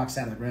shiny rocks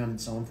out of the ground and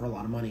sell them for a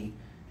lot of money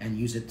and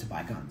use it to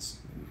buy guns,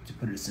 to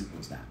put it as simple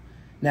as that.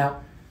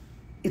 Now,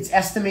 it's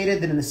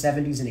estimated that in the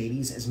 70s and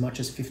 80s, as much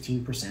as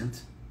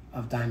 15%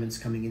 of diamonds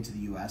coming into the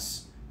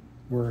U.S.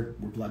 were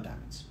blood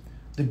diamonds.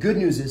 The good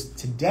news is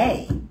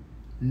today,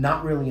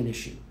 not really an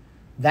issue.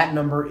 That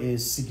number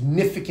is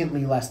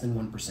significantly less than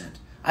 1%.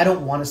 I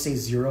don't want to say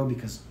zero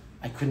because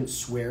I couldn't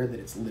swear that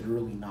it's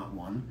literally not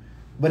one,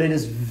 but it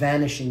is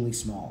vanishingly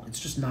small. It's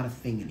just not a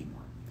thing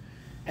anymore.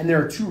 And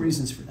there are two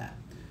reasons for that.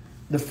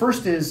 The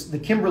first is the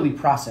Kimberley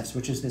process,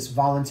 which is this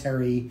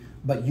voluntary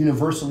but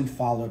universally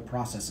followed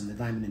process in the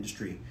diamond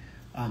industry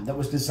that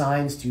was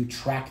designed to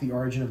track the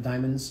origin of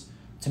diamonds,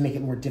 to make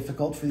it more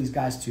difficult for these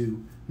guys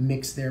to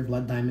mix their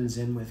blood diamonds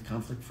in with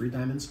conflict-free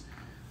diamonds,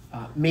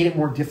 made it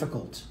more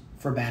difficult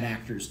for bad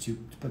actors to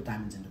put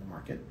diamonds into the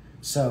market.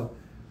 So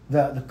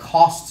the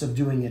costs of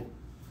doing it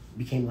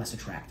became less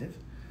attractive.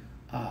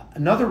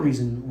 Another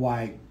reason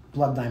why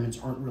blood diamonds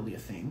aren't really a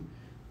thing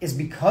is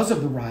because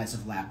of the rise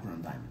of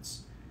lab-grown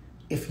diamonds.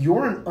 If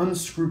you're an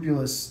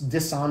unscrupulous,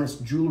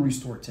 dishonest jewelry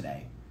store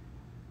today,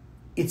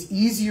 it's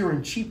easier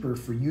and cheaper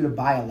for you to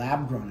buy a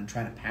lab-grown and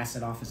try to pass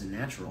it off as a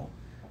natural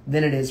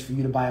than it is for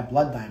you to buy a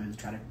blood diamond and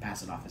try to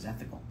pass it off as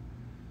ethical.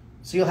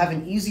 So you'll have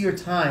an easier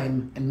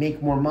time and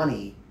make more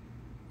money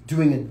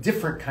doing a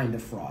different kind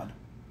of fraud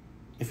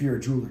if you're a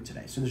jeweler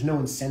today. So there's no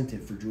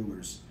incentive for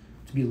jewelers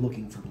to be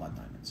looking for blood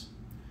diamonds.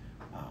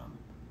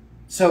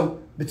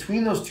 So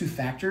between those two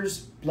factors,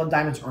 blood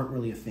diamonds aren't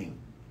really a thing.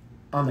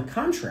 On the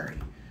contrary,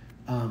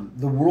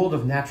 the world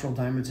of natural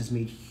diamonds has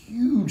made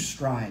huge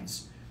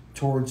strides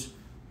towards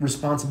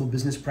responsible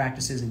business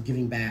practices and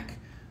giving back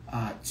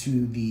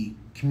to the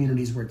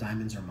communities where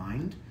diamonds are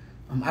mined.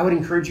 I would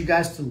encourage you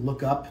guys to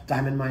look up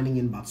diamond mining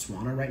in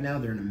Botswana right now.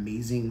 They're an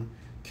amazing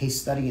case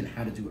study in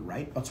how to do it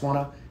right.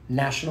 Botswana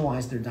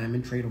nationalized their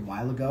diamond trade a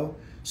while ago,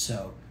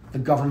 so the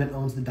government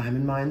owns the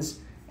diamond mines,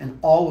 and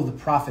all of the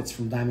profits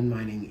from diamond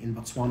mining in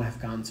Botswana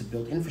have gone to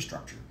build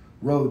infrastructure,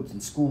 roads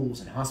and schools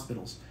and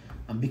hospitals,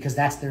 because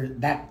that's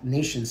that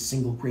nation's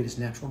single greatest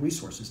natural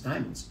resource is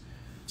diamonds.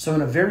 So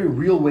in a very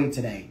real way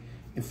today,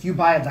 if you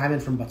buy a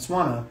diamond from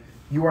Botswana,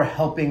 you are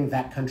helping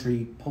that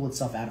country pull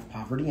itself out of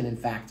poverty, and in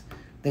fact,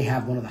 they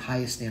have one of the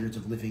highest standards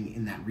of living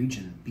in that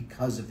region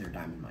because of their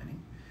diamond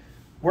mining.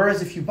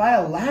 Whereas if you buy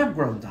a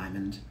lab-grown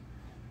diamond,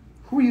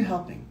 who are you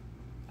helping?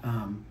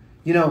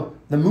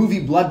 The movie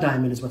Blood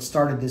Diamond is what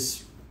started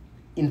this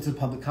into the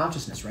public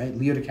consciousness, right?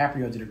 Leo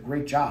DiCaprio did a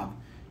great job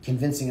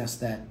convincing us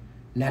that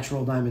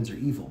natural diamonds are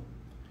evil.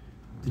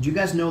 Did you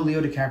guys know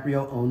Leo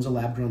DiCaprio owns a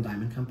lab-grown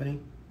diamond company?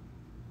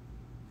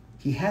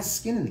 He has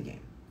skin in the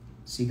game.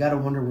 So you got to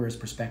wonder where his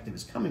perspective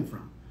is coming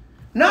from.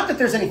 Not that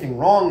there's anything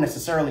wrong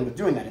necessarily with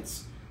doing that.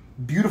 It's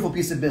a beautiful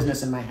piece of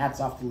business, and my hat's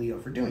off to Leo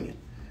for doing it.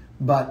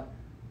 But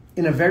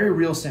in a very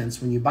real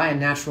sense, when you buy a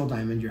natural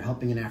diamond, you're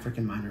helping an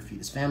African miner feed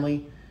his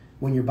family.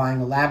 When you're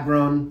buying a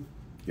lab-grown,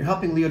 You're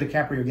helping Leo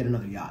DiCaprio get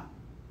another yacht.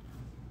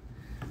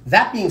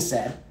 That being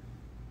said,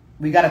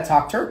 we got to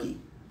talk turkey.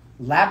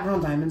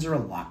 Lab-grown diamonds are a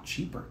lot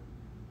cheaper.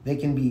 They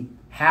can be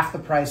half the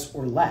price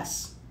or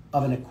less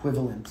of an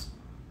equivalent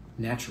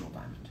natural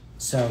diamond.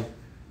 So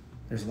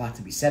there's a lot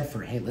to be said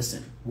for, hey,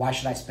 listen, why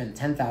should I spend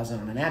 $10,000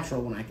 on a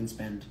natural when I can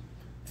spend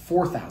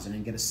 $4,000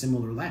 and get a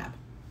similar lab?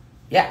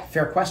 Yeah,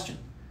 fair question.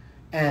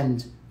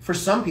 And for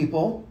some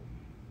people,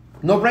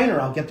 no brainer,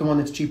 I'll get the one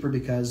that's cheaper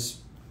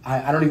because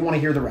I don't even want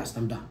to hear the rest.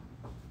 I'm done.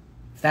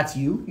 If that's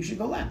you, you should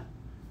go lab.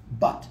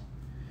 But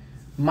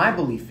my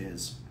belief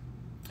is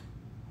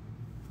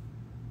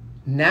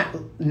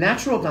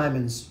natural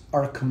diamonds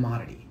are a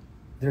commodity.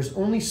 There's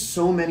only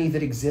so many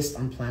that exist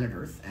on planet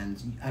Earth.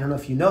 And I don't know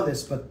if you know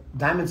this, but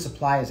diamond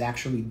supply is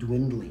actually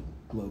dwindling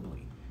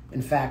globally.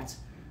 In fact,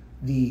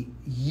 the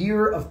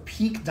year of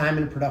peak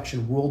diamond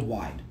production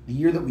worldwide, the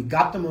year that we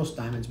got the most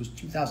diamonds was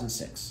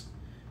 2006.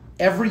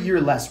 Every year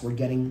less, we're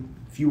getting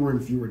fewer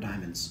and fewer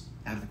diamonds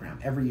out of the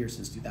ground. Every year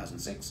since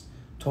 2006,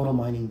 total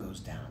mining goes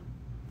down.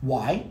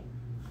 Why?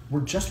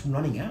 We're just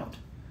running out.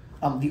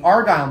 The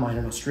Argyle mine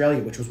in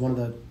Australia, which was one of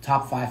the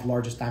top 5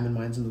 largest diamond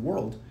mines in the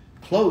world,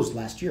 closed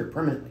last year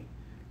permanently.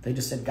 They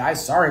just said,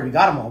 guys, sorry, we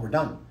got them all, we're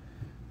done.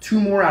 2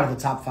 more out of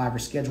the top 5 are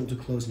scheduled to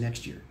close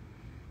next year.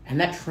 And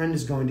that trend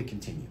is going to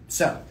continue.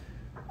 So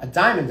a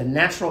diamond, a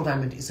natural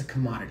diamond, is a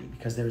commodity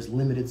because there is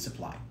limited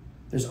supply.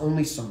 There's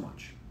only so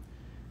much.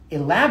 A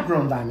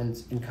lab-grown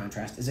diamond, in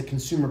contrast, is a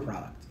consumer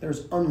product.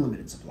 There's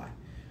unlimited supply.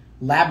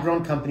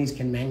 Lab-grown companies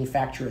can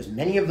manufacture as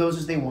many of those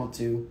as they want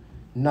to,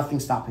 nothing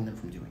stopping them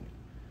from doing it.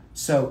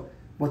 So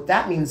what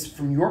that means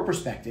from your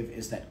perspective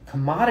is that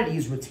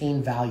commodities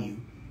retain value,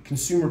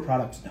 consumer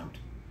products don't.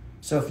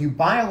 So if you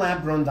buy a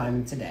lab-grown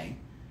diamond today,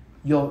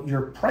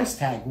 your price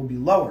tag will be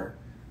lower,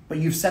 but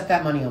you've set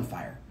that money on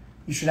fire.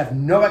 You should have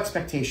no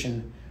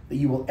expectation that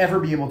you will ever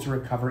be able to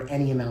recover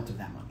any amount of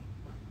that money.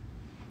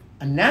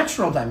 A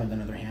natural diamond, on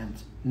the other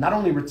hand, not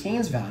only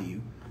retains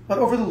value, but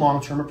over the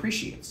long term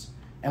appreciates.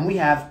 And we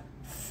have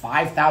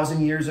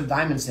 5,000 years of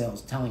diamond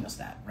sales telling us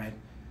that, right?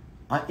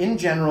 In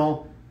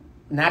general,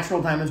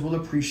 natural diamonds will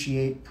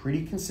appreciate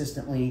pretty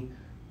consistently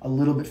a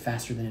little bit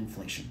faster than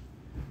inflation.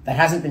 That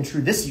hasn't been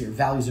true this year.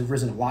 Values have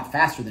risen a lot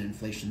faster than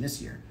inflation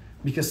this year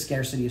because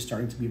scarcity is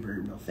starting to be a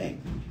very real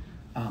thing.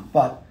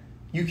 But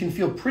you can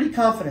feel pretty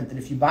confident that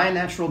if you buy a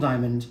natural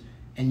diamond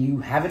and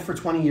you have it for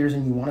 20 years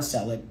and you want to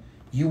sell it,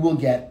 you will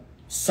get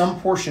some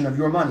portion of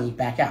your money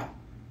back out.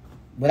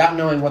 Without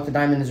knowing what the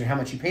diamond is or how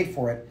much you paid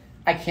for it,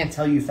 I can't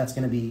tell you if that's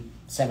going to be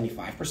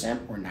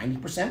 75% or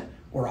 90%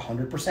 or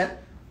 100%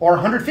 or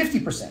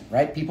 150%,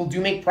 right? People do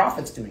make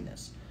profits doing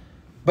this.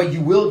 But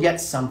you will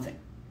get something.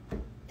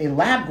 A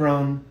lab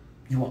grown,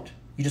 you won't.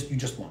 You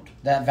just won't.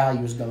 That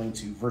value is going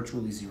to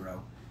virtually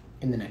zero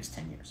in the next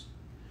 10 years.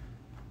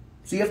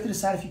 So you have to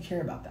decide if you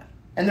care about that.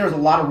 And there's a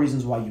lot of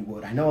reasons why you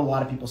would. I know a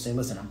lot of people say,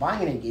 listen, I'm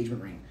buying an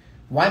engagement ring.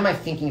 Why am I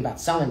thinking about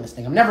selling this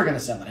thing? I'm never going to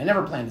sell it. I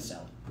never plan to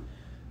sell it.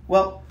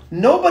 Well,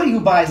 nobody who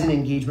buys an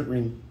engagement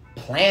ring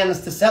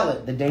plans to sell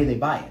it the day they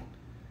buy it.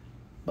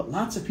 But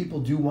lots of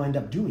people do wind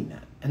up doing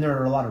that. And there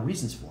are a lot of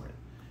reasons for it.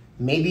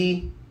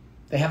 Maybe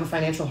they have a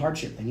financial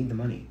hardship. They need the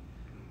money.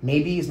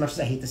 Maybe, as much as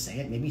I hate to say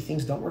it, maybe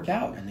things don't work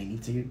out and they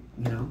need to,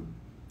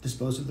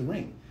 dispose of the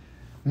ring.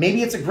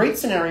 Maybe it's a great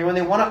scenario and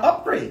they want to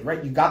upgrade,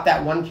 right? You got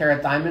that 1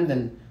 carat diamond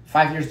and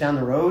 5 years down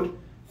the road,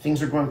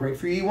 things are going great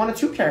for you. You want a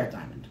 2 carat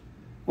diamond.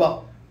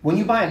 Well, when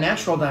you buy a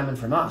natural diamond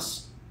from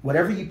us,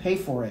 whatever you pay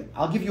for it,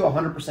 I'll give you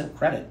 100%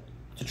 credit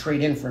to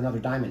trade in for another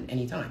diamond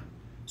anytime.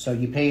 So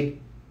you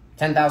paid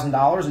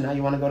 $10,000 and now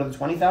you want to go to the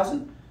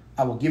 $20,000?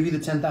 I will give you the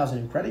 $10,000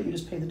 in credit, you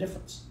just pay the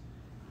difference.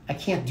 I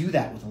can't do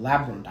that with a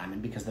lab-grown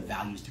diamond because the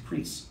values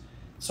decrease.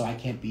 So I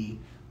can't be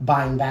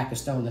buying back a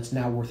stone that's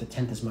now worth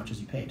 1/10 as much as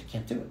you paid.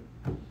 Can't do it.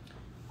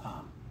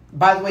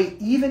 By the way,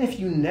 even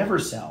if you never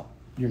sell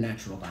your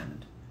natural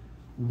diamond,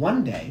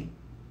 one day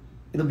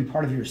it'll be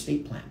part of your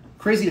estate plan.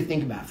 Crazy to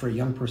think about for a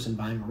young person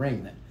buying a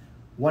ring that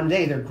one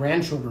day their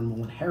grandchildren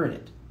will inherit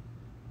it.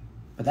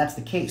 But that's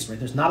the case, right?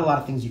 There's not a lot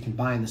of things you can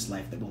buy in this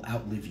life that will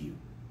outlive you.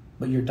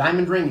 But your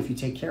diamond ring, if you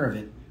take care of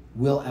it,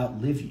 will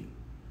outlive you.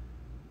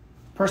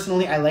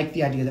 Personally, I like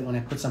the idea that when I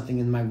put something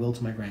in my will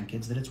to my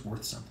grandkids, that it's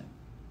worth something.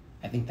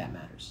 I think that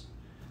matters.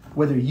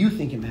 Whether you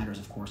think it matters,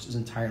 of course, is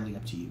entirely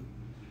up to you.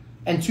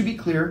 And to be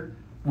clear,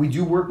 we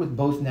do work with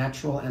both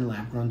natural and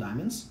lab-grown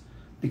diamonds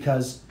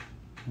because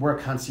we're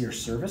a concierge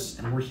service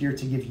and we're here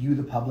to give you,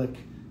 the public,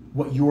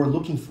 what you're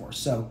looking for.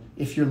 So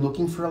if you're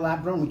looking for a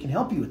lab-grown, we can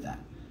help you with that.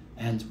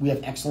 And we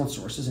have excellent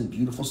sources and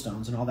beautiful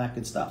stones and all that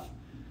good stuff.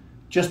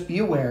 Just be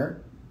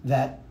aware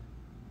that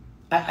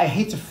I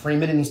hate to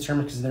frame it in these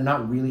terms because they're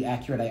not really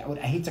accurate.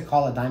 I hate to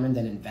call a diamond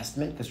an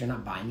investment because you're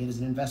not buying it as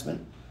an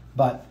investment.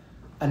 But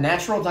a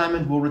natural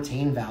diamond will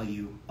retain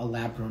value. A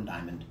lab-grown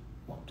diamond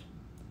won't.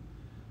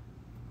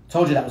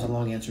 Told you that was a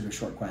long answer to a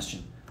short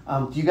question.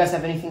 Do you guys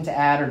have anything to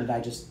add, or did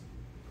I just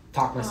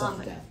talk myself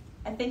to death?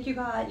 I think you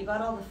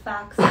got all the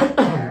facts out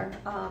there.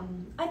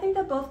 I think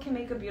that both can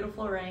make a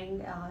beautiful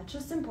ring. It's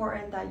just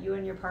important that you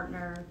and your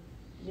partner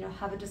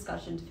have a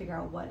discussion to figure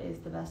out what is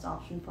the best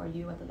option for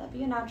you, whether that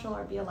be a natural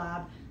or be a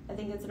lab. I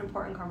think it's an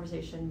important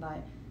conversation,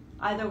 but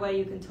either way,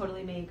 you can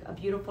totally make a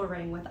beautiful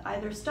ring with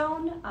either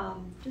stone,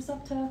 just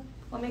up to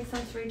what makes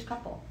sense for each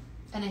couple.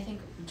 And I think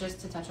just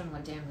to touch on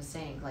what Dan was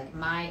saying, like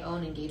my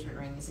own engagement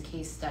ring is a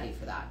case study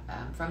for that.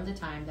 From the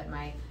time that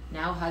my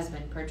now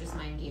husband purchased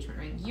my engagement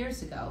ring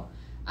years ago,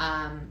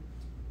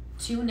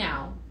 to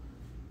now,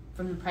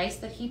 from the price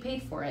that he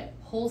paid for it,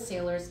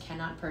 wholesalers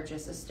cannot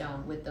purchase a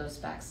stone with those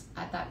specs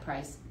at that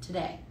price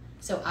today.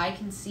 So I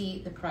can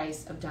see the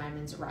price of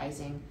diamonds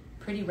rising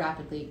pretty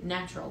rapidly,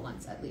 natural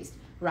ones at least,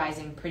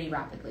 rising pretty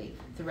rapidly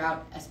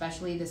throughout,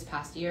 especially this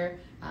past year,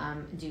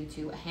 due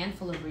to a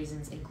handful of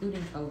reasons,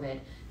 including COVID.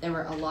 There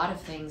were a lot of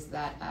things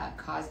that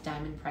caused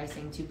diamond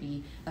pricing to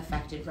be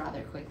affected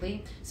rather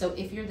quickly. So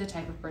if you're the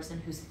type of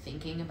person who's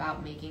thinking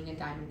about making a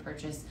diamond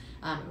purchase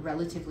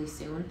relatively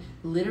soon,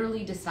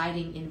 literally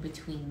deciding in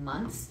between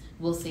months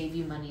will save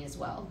you money as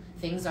well.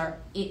 Things are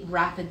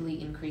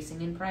rapidly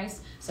increasing in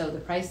price, so the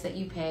price that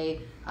you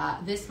pay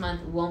this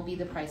month won't be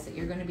the price that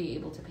you're going to be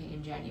able to pay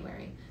in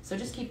January. So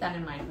just keep that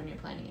in mind when you're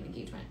planning an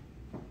engagement.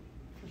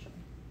 For sure.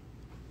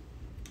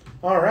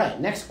 All right,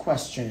 next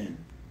question.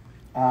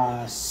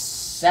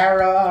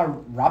 Sarah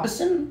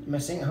Robison, am I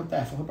saying? I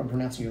hope I'm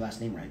pronouncing your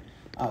last name right.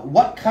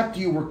 What cut do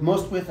you work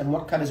most with, and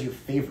what cut is your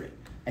favorite?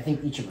 I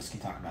think each of us can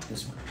talk about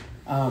this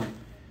one.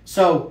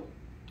 So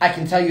I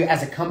can tell you,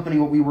 as a company,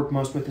 what we work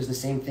most with is the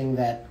same thing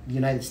that the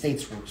United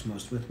States works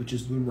most with, which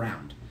is the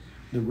round.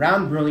 The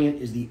round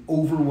brilliant is the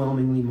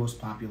overwhelmingly most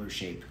popular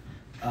shape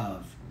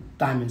of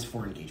diamonds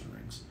for engagement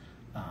rings.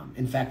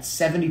 In fact,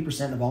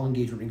 70% of all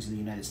engagement rings in the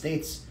United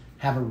States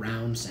have a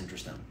round center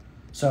stone.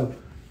 So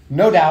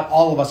no doubt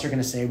all of us are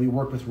going to say we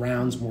work with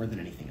rounds more than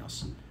anything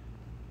else.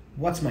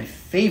 What's my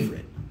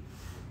favorite?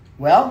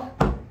 Well,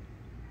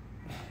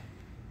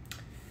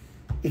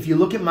 if you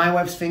look at my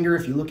wife's finger,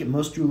 if you look at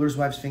most jewelers'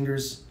 wives'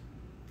 fingers,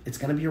 it's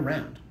going to be a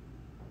round.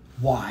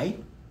 Why?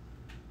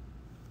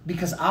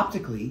 Because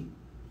optically,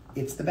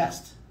 it's the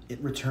best. It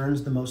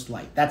returns the most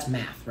light. That's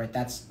math, right?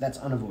 That's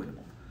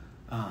unavoidable.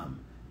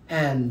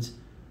 And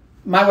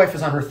my wife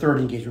is on her third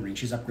engagement ring.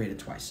 She's upgraded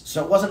twice.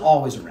 So it wasn't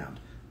always a round.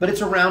 But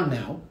it's a round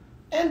now.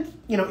 And,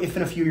 if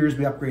in a few years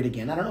we upgrade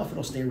again, I don't know if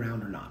it'll stay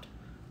round or not.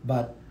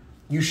 But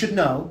you should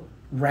know,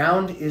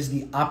 round is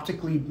the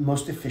optically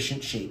most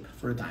efficient shape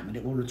for a diamond.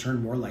 It will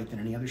return more light than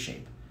any other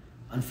shape.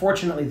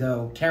 Unfortunately,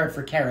 though, carat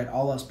for carat,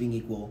 all else being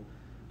equal,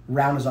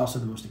 round is also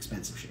the most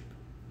expensive shape.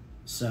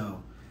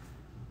 So,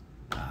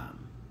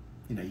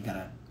 you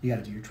gotta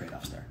do your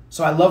trade-offs there.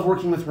 So I love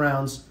working with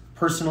rounds.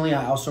 Personally,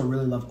 I also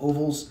really love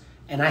ovals,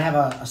 and I have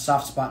a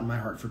soft spot in my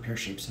heart for pear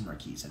shapes and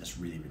marquise. I just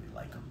really, really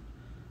like them.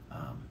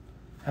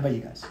 How about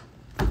you guys?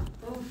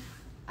 Oof,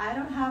 I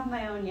don't have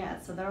my own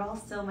yet, so they're all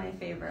still my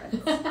favorites.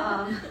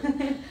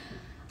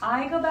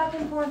 I go back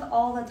and forth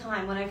all the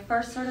time. When I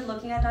first started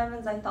looking at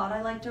diamonds, I thought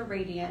I liked a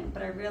radiant,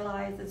 but I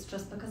realized it's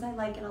just because I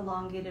like an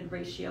elongated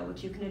ratio,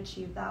 which you can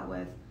achieve that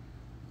with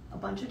a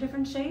bunch of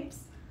different shapes.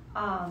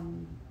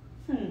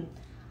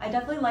 I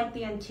definitely like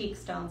the antique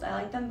stones. I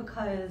like them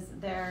because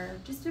they're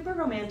just super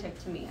romantic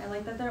to me. I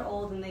like that they're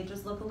old and they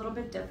just look a little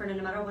bit different,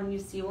 and no matter when you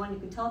see one, you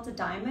can tell it's a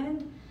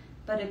diamond,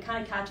 but it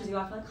kind of catches you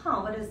off like,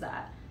 what is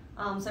that?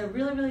 So I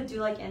really, really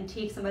do like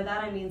antiques, and by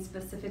that I mean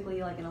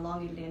specifically like an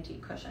elongated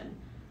antique cushion.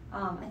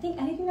 I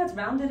think anything that's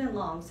rounded and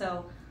long,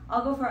 so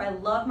I'll go for, I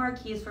love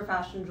marquise for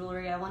fashion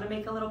jewelry. I want to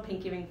make a little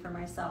pinky ring for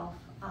myself.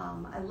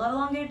 I love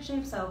elongated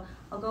shapes, so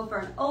I'll go for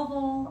an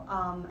oval,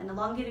 an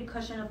elongated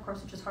cushion, of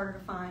course, which is harder to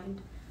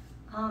find,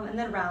 and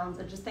then rounds.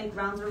 I just think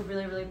rounds are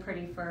really, really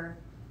pretty for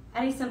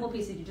any simple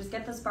pieces. You just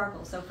get the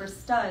sparkle. So for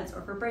studs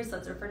or for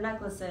bracelets or for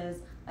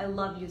necklaces, I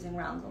love using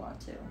rounds a lot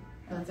too.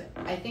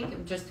 I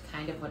think just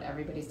kind of what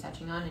everybody's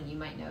touching on, and you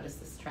might notice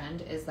this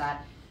trend, is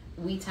that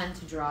we tend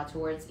to draw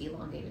towards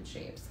elongated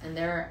shapes. And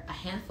there are a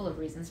handful of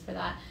reasons for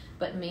that.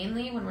 But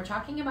mainly when we're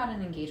talking about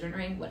an engagement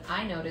ring, what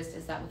I noticed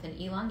is that with an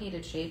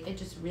elongated shape, it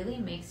just really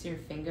makes your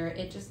finger,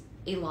 it just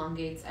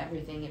elongates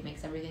everything. It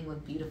makes everything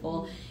look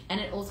beautiful. And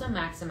it also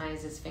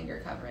maximizes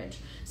finger coverage.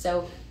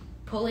 So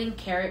pulling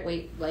carat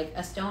weight, like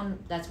a stone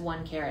that's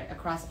 1 carat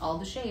across all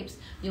the shapes,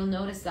 you'll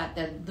notice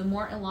that the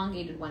more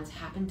elongated ones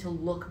happen to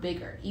look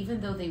bigger,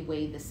 even though they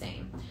weigh the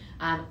same.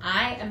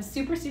 I am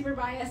super, super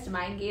biased.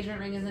 My engagement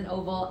ring is an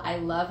oval. I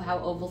love how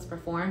ovals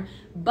perform,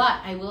 but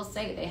I will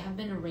say they have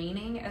been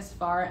reigning as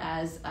far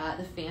as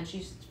the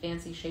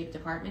fancy shape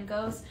department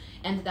goes,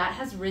 and that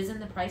has risen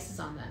the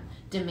prices on them.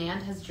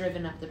 Demand has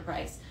driven up the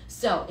price.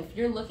 So if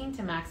you're looking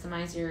to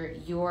maximize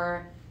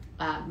your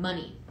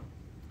money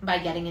by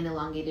getting an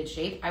elongated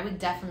shape, I would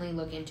definitely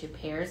look into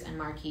pears and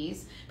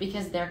marquise,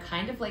 because they're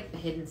kind of like the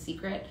hidden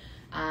secret,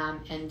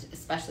 and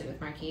especially with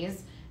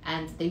marquise,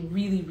 and they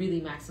really,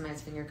 really maximize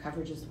finger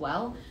coverage as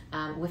well,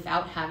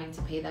 without having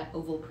to pay that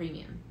oval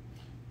premium.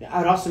 I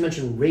would also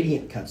mention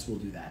radiant cuts will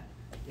do that.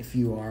 If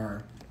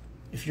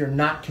you're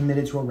not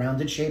committed to a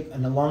rounded shape,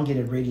 an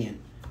elongated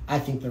radiant, I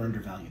think they're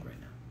undervalued right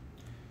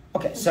now.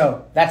 Okay,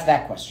 so that's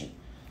that question.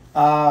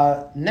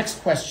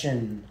 Next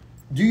question.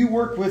 Do you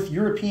work with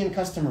European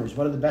customers?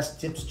 What are the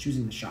best tips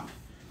choosing the shop?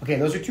 Okay,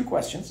 those are 2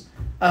 questions.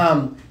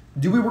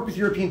 Do we work with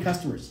European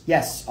customers?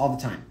 Yes, all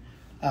the time.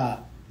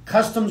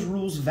 Customs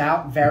rules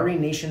vary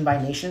nation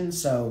by nation,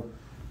 so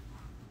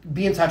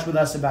be in touch with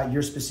us about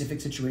your specific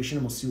situation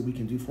and we'll see what we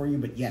can do for you.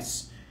 But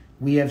yes,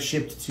 we have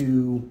shipped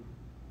to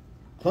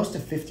close to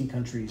 50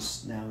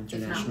 countries now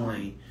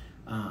internationally.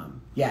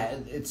 Yeah,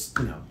 it's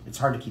it's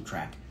hard to keep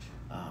track.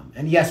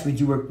 And yes, we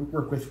do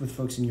work with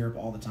folks in Europe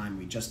all the time.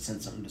 We just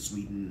sent something to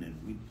Sweden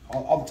and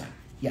all the time.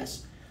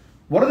 Yes.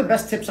 What are the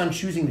best tips on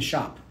choosing the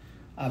shop?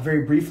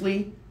 Very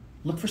briefly,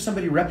 look for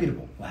somebody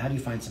reputable. Well, how do you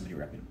find somebody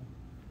reputable?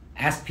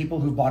 Ask people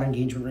who bought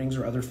engagement rings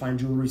or other fine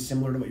jewelry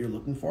similar to what you're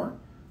looking for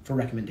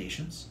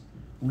recommendations.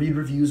 Read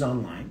reviews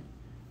online.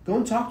 Go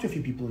and talk to a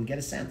few people and get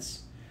a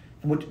sense.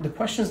 And the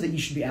questions that you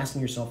should be asking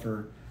yourself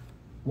are,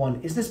 1,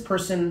 is this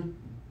person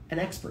an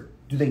expert?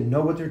 Do they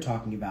know what they're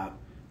talking about?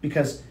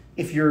 Because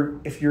if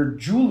your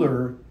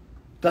jeweler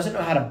doesn't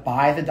know how to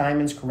buy the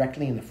diamonds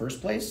correctly in the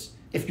first place,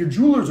 if your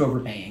jeweler's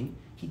overpaying,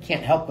 he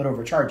can't help but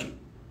overcharge you,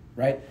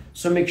 right?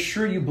 So make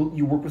sure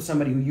you work with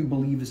somebody who you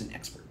believe is an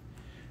expert.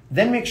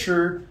 Then make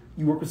sure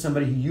you work with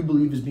somebody who you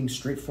believe is being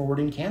straightforward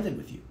and candid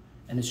with you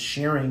and is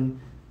sharing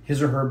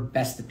his or her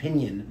best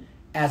opinion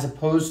as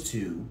opposed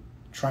to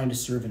trying to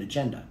serve an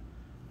agenda,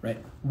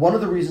 right? One of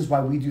the reasons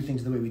why we do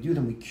things the way we do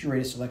them, we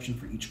curate a selection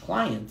for each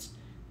client,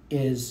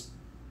 is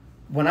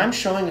when I'm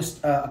showing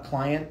a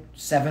client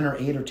 7 or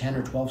 8 or 10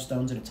 or 12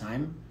 stones at a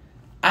time,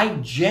 I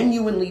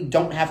genuinely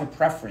don't have a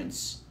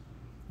preference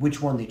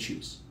which one they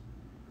choose.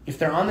 If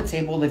they're on the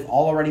table, they've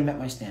all already met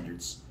my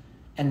standards.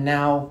 And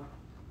now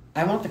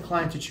I want the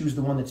client to choose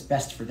the one that's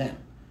best for them.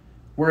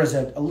 Whereas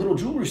a little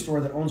jewelry store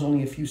that owns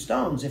only a few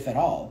stones, if at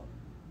all,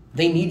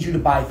 they need you to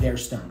buy their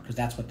stone because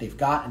that's what they've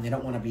got and they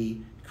don't want to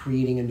be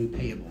creating a new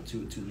payable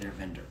to their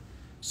vendor.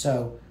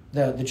 So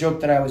the joke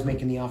that I always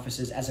make in the office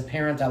is, as a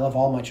parent, I love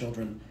all my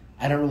children.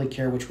 I don't really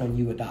care which one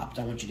you adopt.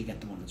 I want you to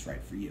get the one that's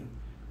right for you.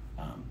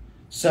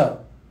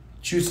 So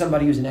choose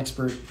somebody who's an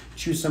expert,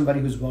 choose somebody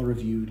who's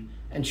well-reviewed,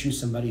 and choose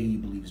somebody who you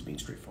believe is being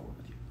straightforward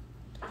with you.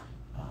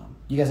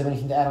 You guys have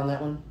anything to add on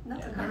that one?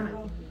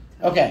 No.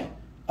 Okay.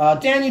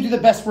 Dan, you do the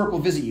best work.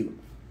 We'll visit you.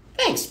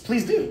 Thanks.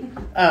 Please do.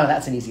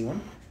 That's an easy one.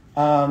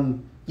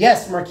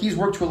 Yes, Marquise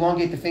worked to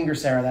elongate the finger,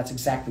 Sarah. That's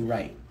exactly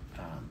right.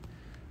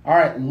 All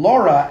right.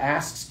 Laura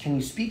asks, can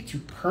you speak to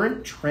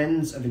current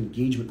trends of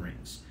engagement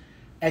rings?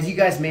 As you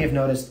guys may have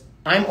noticed,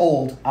 I'm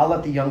old. I'll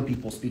let the young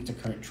people speak to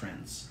current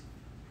trends.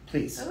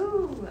 Please.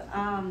 Ooh,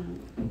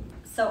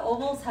 so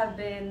ovals have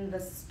been the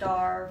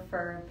star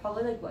for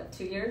probably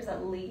 2 years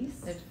at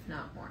least. If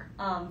not more.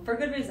 For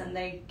good reason.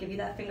 They give you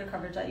that finger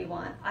coverage that you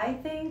want. I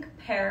think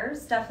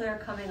pairs definitely are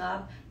coming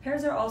up.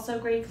 Pairs are also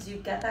great because you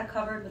get that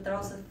covered, but they're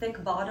also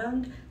thick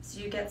bottomed, so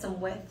you get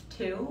some width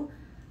too.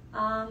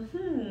 Those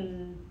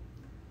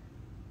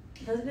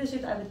are the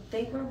shapes I would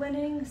think we're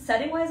winning.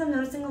 Setting wise, I'm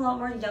noticing a lot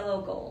more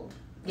yellow gold.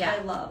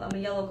 Yeah. I'm a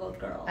yellow gold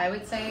girl. I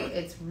would say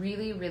it's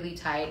really, really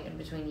tight in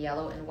between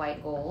yellow and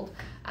white gold.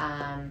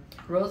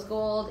 Rose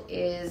gold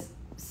is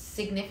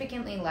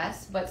significantly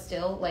less, but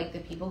still, like, the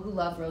people who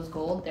love rose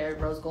gold, they're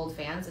rose gold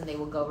fans and they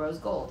will go rose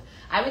gold.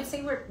 I would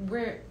say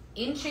we're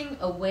inching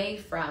away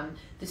from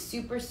the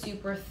super,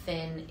 super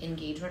thin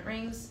engagement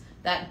rings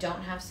that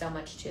don't have so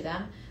much to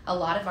them. A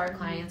lot of our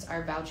clients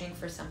are vouching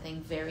for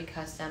something very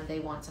custom. They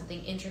want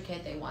something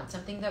intricate. They want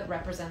something that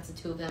represents the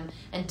two of them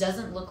and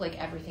doesn't look like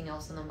everything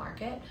else in the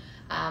market.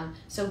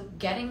 So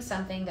getting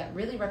something that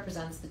really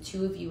represents the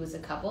two of you as a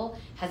couple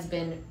has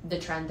been the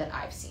trend that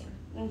I've seen.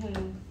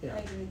 Mm-hmm. Yeah. I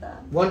agree with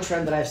that. One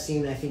trend that I've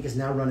seen, I think, has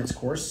now run its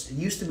course. It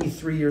used to be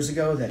 3 years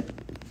ago that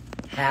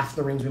half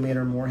the rings we made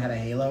or more had a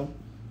halo.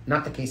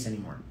 Not the case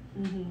anymore.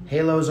 Mm-hmm.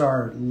 Halos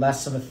are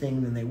less of a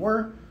thing than they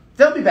were.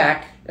 They'll be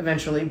back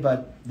eventually,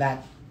 but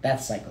that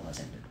cycle has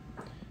ended.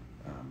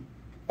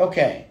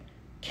 Okay.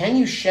 Can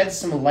you shed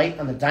some light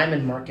on the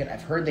diamond market?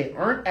 I've heard they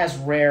aren't as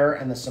rare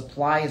and the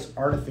supply is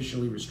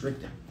artificially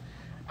restricted.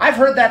 I've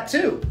heard that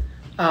too.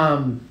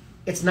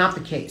 It's not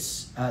the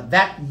case.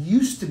 That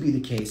used to be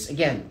the case,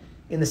 again,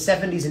 in the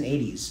 70s and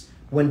 80s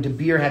when De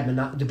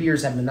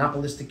Beers had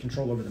monopolistic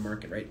control over the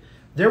market, right?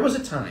 There was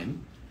a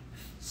time,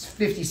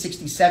 50,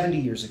 60, 70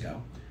 years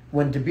ago,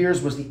 when De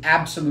Beers was the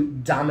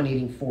absolute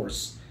dominating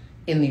force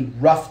in the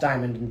rough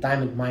diamond and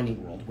diamond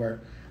mining world, where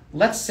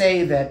let's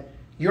say that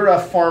you're a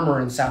farmer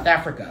in South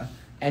Africa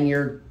and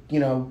you're,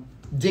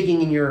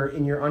 digging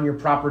on your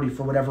property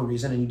for whatever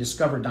reason and you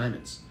discover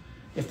diamonds.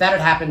 If that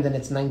had happened, then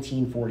it's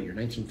 1940 or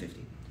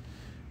 1950.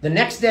 The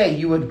next day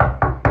you would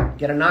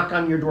get a knock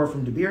on your door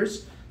from De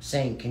Beers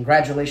saying,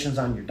 congratulations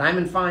on your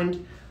diamond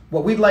find.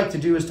 What we'd like to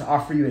do is to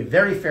offer you a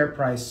very fair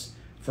price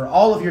for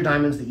all of your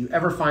diamonds that you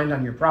ever find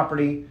on your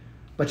property,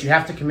 but you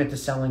have to commit to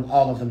selling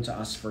all of them to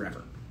us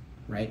forever,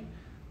 right?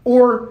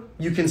 Or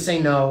you can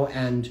say no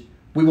and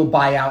we will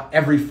buy out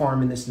every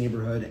farm in this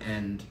neighborhood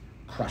and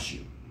crush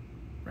you,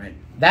 right?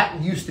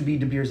 That used to be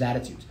De Beers'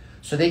 attitudes.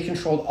 So they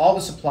controlled all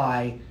the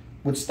supply,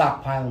 would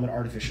stockpile and would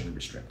artificially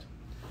restrict.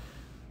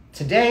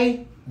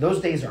 Today,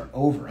 those days are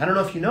over. I don't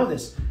know if you know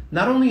this.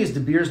 Not only is De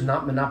Beers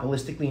not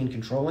monopolistically in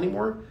control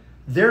anymore,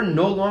 they're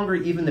no longer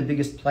even the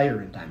biggest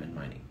player in diamond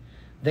mining.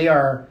 They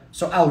are,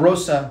 so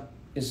Alrosa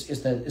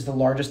is the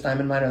largest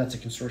diamond miner. That's a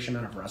consortium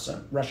out of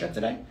Russia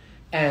today.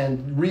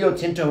 And Rio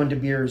Tinto and De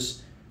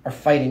Beers are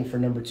fighting for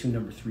number 2,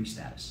 number 3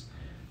 status.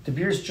 De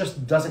Beers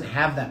just doesn't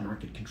have that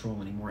market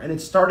control anymore. And it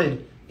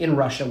started in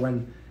Russia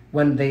when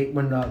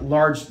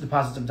large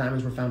deposits of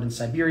diamonds were found in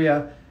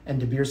Siberia and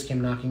De Beers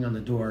came knocking on the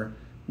door.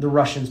 The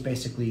Russians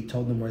basically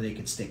told them where they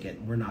could stick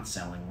it. We're not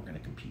selling, we're going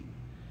to compete.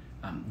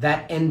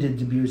 That ended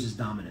De Beers'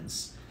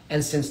 dominance.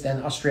 And since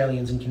then,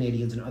 Australians and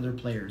Canadians and other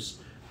players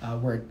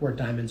where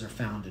diamonds are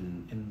found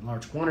in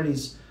large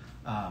quantities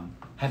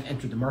have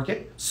entered the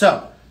market.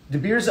 So De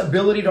Beers'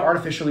 ability to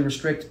artificially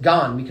restrict,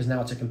 gone, because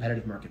now it's a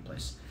competitive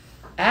marketplace.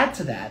 Add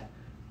to that,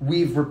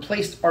 we've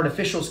replaced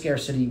artificial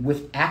scarcity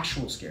with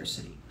actual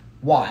scarcity.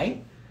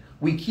 Why?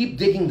 We keep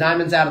digging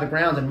diamonds out of the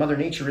ground and Mother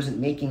Nature isn't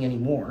making any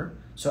more.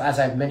 So as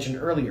I've mentioned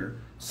earlier,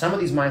 some of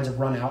these mines have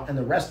run out and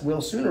the rest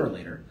will sooner or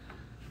later.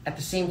 At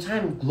the same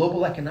time,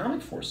 global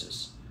economic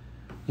forces.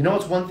 You know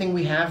what's one thing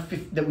we have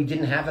that we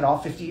didn't have at all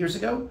 50 years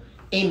ago?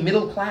 A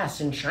middle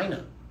class in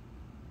China.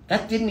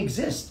 That didn't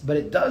exist, but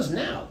it does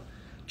now.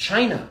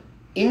 China,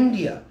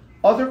 India,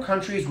 other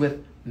countries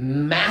with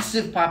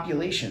massive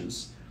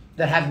populations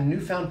that have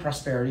newfound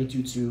prosperity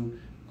due to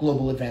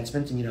global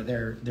advancement and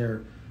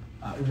their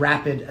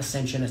rapid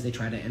ascension as they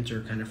try to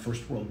enter kind of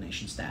first world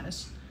nation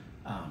status.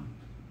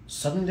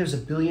 Suddenly there's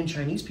 1 billion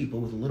Chinese people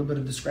with a little bit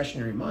of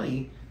discretionary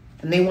money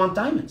and they want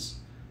diamonds.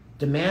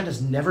 Demand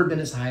has never been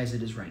as high as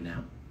it is right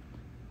now.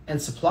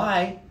 And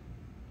supply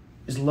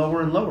is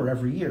lower and lower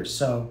every year.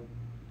 So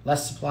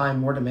less supply,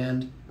 more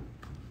demand,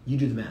 you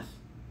do the math.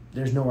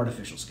 There's no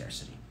artificial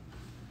scarcity.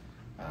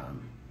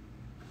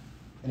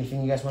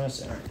 Anything you guys want to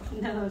say? All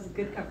right. No, that was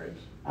good coverage.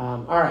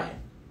 All right.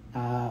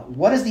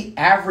 What is the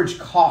average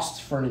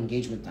cost for an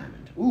engagement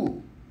diamond?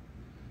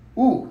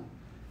 Ooh,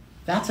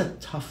 that's a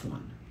tough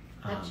one.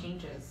 That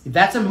changes.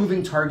 That's a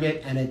moving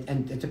target, and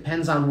it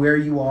depends on where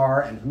you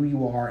are and who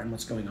you are and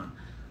what's going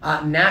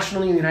on.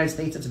 Nationally in the United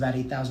States, it's about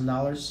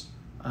 $8,000.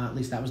 At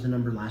least that was the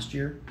number last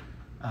year.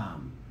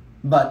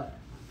 But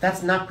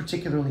that's not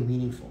particularly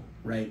meaningful,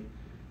 right?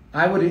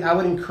 I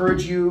would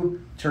encourage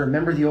you to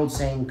remember the old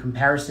saying,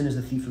 comparison is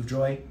the thief of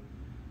joy.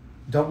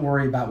 Don't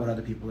worry about what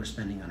other people are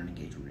spending on an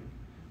engagement ring.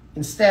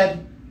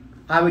 Instead,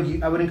 I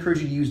would encourage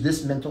you to use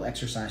this mental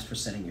exercise for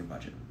setting your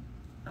budget.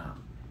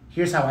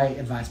 Here's how I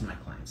advise my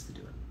clients to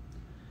do it.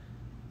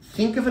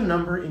 Think of a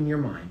number in your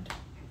mind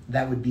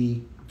that would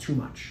be too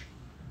much.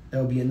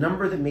 That would be a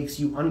number that makes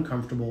you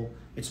uncomfortable.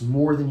 It's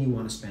more than you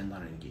want to spend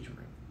on an engagement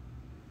ring.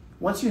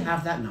 Once you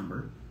have that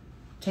number,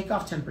 take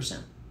off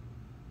 10%.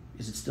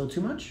 Is it still too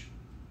much?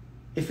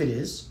 If it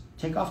is,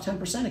 take off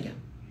 10%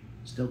 again.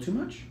 Still too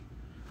much?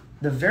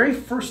 The very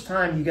first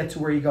time you get to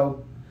where you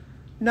go,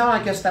 no,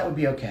 I guess that would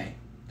be okay.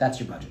 That's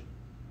your budget.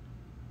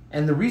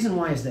 And the reason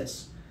why is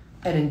this.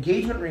 An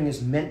engagement ring is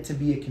meant to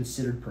be a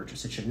considered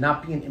purchase. It should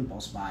not be an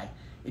impulse buy.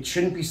 It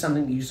shouldn't be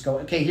something that you just go,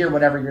 okay, here,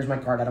 whatever, here's my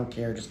card, I don't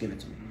care, just give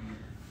it to me.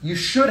 You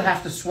should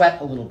have to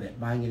sweat a little bit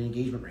buying an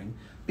engagement ring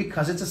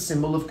because it's a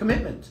symbol of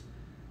commitment.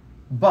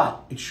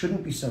 But it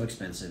shouldn't be so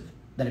expensive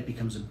that it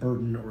becomes a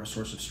burden or a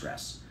source of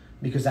stress,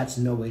 because that's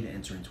no way to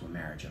enter into a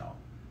marriage at all.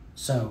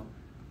 So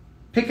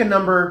pick a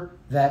number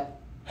that,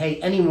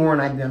 hey, any more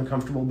and I'd be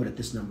uncomfortable, but at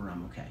this number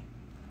I'm okay.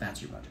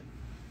 That's your budget.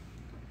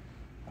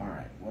 All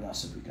right, what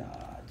else have we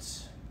got?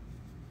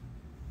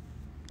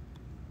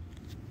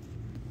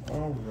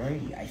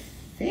 Alrighty, I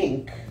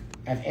think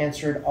I've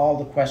answered all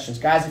the questions.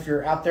 Guys, if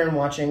you're out there and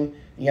watching and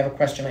you have a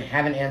question I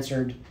haven't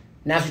answered,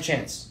 now's your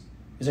chance.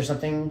 Is there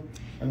something?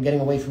 I'm getting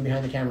away from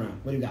behind the camera.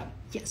 What do you got?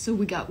 Yeah, so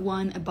we got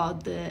one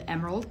about the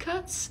emerald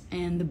cuts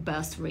and the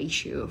best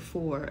ratio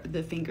for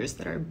the fingers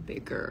that are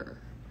bigger.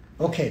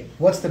 Okay,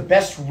 what's the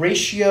best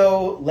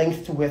ratio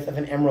length to width of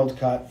an emerald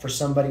cut for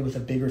somebody with a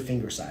bigger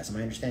finger size? Am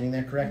I understanding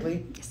that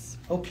correctly? Yes.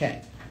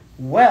 Okay,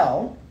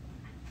 well,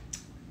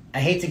 I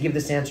hate to give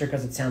this answer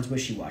because it sounds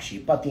wishy-washy,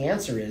 but the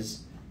answer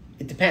is,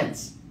 it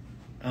depends.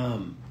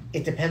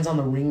 It depends on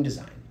the ring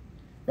design,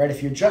 right?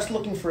 If you're just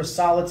looking for a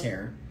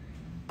solitaire,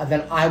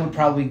 then I would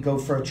probably go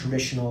for a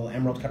traditional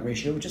emerald cut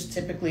ratio, which is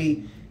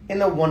typically in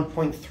the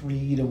 1.3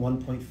 to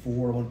 1.4,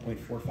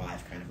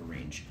 1.45 kind of a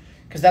range.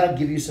 Because that'll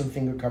give you some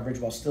finger coverage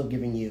while still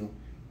giving you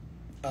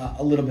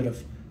a little bit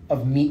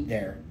of meat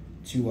there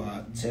to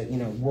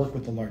work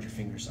with the larger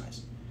finger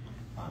size.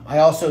 I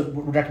also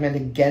would recommend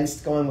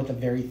against going with a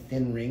very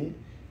thin ring,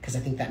 because I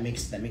think that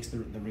makes the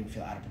ring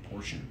feel out of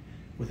proportion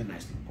with a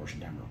nicely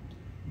proportioned emerald.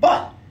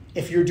 But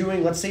if you're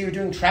doing, let's say you're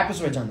doing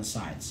trapezoids on the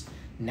sides,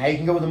 now you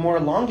can go with a more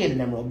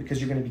elongated emerald because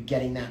you're going to be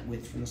getting that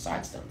width from the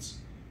side stones,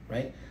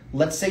 right?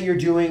 Let's say you're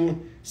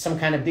doing some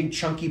kind of big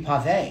chunky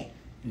pave.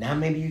 Now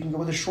maybe you can go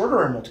with a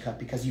shorter emerald cut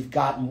because you've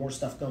got more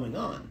stuff going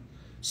on.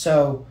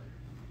 So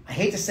I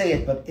hate to say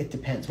it, but it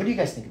depends. What do you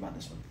guys think about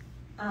this one?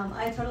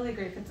 I totally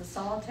agree. If it's a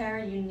solitaire,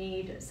 you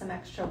need some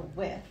extra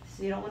width.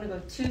 So you don't want to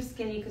go too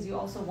skinny because you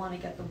also want to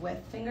get the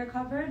width finger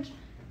coverage.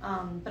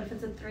 But if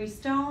it's a 3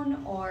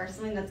 stone or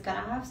something that's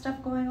gonna have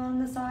stuff going on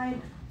the side,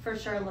 for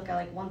sure look at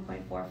like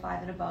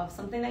 1.45 and above,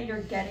 something that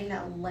you're getting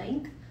that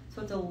length,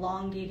 so it's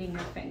elongating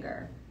your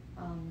finger.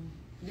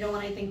 You don't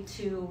want anything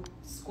too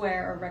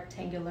square or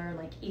rectangular,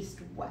 like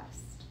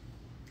east-west.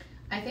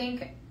 I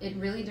think it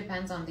really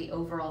depends on the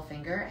overall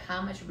finger.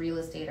 How much real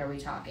estate are we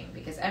talking?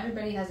 Because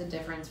everybody has a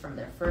difference from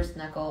their first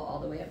knuckle all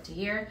the way up to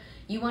here.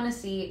 You want to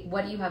see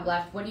what do you have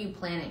left. What are you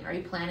planning? Are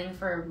you planning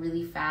for a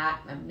really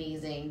fat,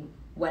 amazing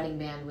wedding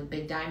band with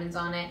big diamonds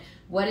on it?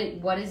 What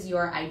is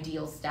your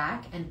ideal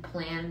stack, and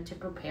plan to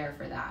prepare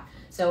for that?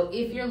 So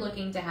if you're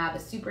looking to have a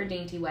super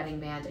dainty wedding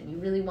band and you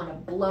really want to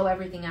blow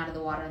everything out of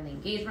the water in the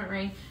engagement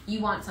ring,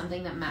 you want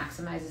something that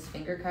maximizes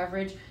finger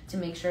coverage to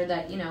make sure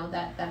that, you know,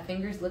 that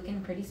finger's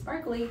looking pretty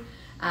sparkly.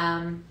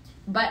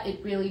 But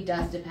it really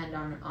does depend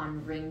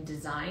on ring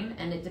design,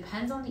 and it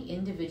depends on the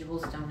individual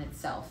stone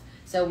itself.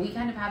 So we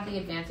kind of have the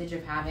advantage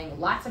of having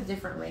lots of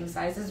different ring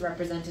sizes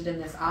represented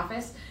in this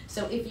office.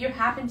 So if you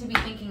happen to be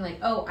thinking like,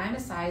 oh, I'm a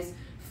size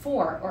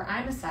 4 or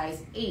I'm a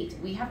size 8,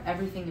 we have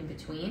everything in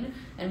between,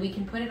 and we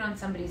can put it on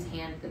somebody's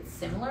hand that's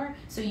similar,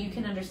 so you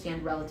can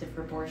understand relative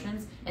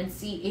proportions and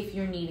see if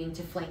you're needing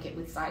to flank it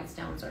with side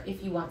stones or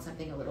if you want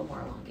something a little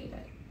more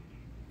elongated.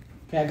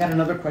 Okay, I got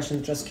another question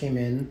that just came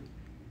in.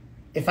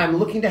 If I'm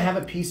looking to have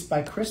a piece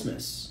by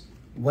Christmas,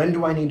 when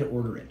do I need to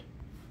order it?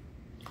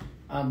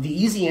 The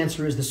easy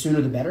answer is the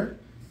sooner the better.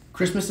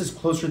 Christmas is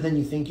closer than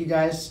you think, you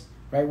guys,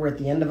 right? We're at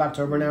the end of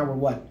October now. We're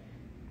what,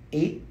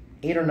 8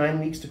 or 9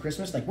 weeks to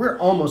Christmas? Like, we're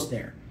almost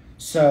there.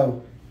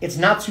 So it's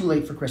not too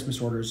late for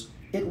Christmas orders.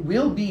 It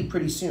will be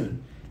pretty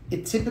soon.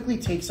 It typically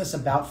takes us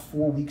about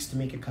 4 weeks to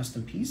make a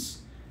custom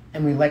piece,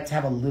 and we like to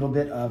have a little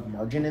bit of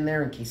margin in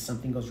there in case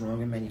something goes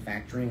wrong in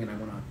manufacturing and I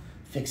want to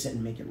fix it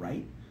and make it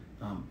right.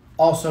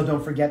 Also,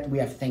 don't forget that we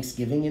have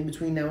Thanksgiving in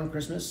between now and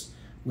Christmas,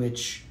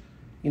 which,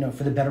 you know,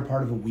 for the better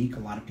part of a week, a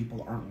lot of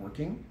people aren't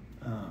working.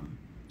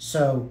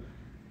 So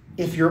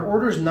if your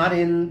order's not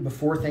in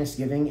before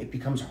Thanksgiving, it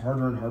becomes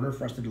harder and harder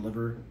for us to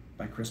deliver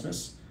by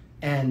Christmas.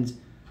 And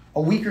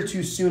a week or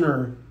two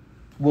sooner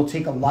will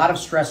take a lot of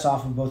stress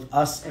off of both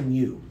us and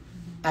you.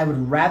 I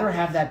would rather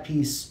have that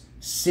piece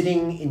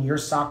sitting in your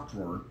sock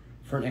drawer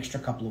for an extra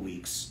couple of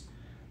weeks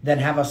than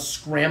have us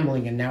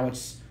scrambling and now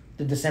it's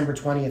the December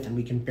 20th and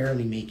we can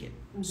barely make it.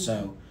 Mm-hmm.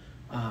 So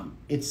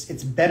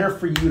it's better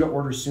for you to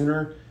order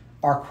sooner.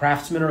 Our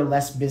craftsmen are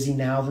less busy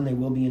now than they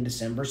will be in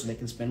December, so they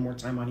can spend more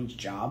time on each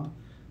job,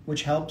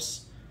 which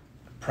helps.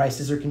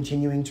 Prices are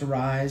continuing to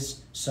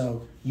rise,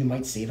 so you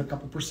might save a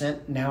couple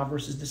 % now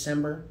versus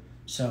December.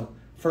 So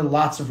for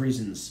lots of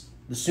reasons,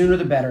 the sooner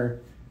the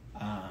better.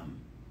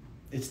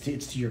 It's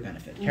to your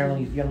benefit.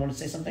 Carolyn, you want to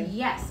say something?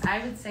 Yes, I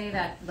would say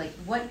that like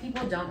what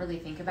people don't really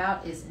think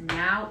about is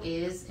now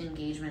is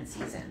engagement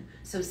season.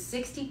 So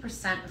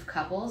 60% of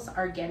couples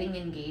are getting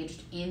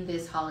engaged in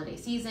this holiday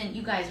season.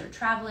 You guys are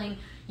traveling,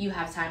 you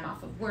have time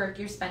off of work,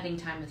 you're spending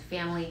time with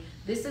family.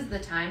 This is the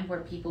time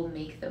where people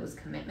make those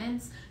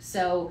commitments.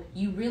 So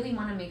you really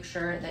want to make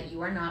sure that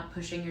you are not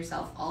pushing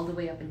yourself all the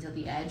way up until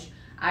the edge.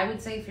 I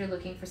would say if you're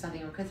looking for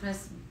something for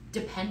Christmas,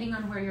 depending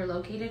on where you're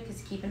located,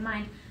 because keep in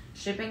mind,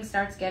 shipping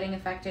starts getting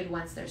affected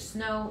once there's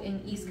snow in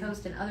East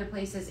Coast and other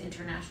places.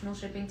 International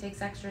shipping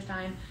takes extra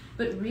time.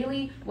 But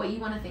really, what you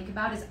want to think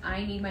about is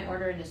I need my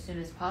order in as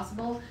soon as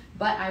possible.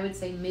 But I would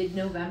say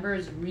mid-November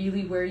is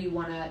really where you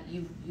want to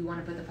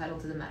put the pedal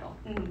to the metal.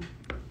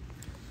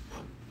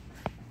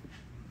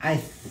 I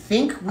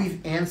think we've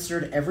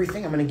answered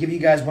everything. I'm going to give you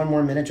guys one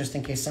more minute just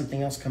in case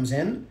something else comes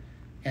in.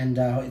 And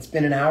it's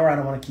been an hour. I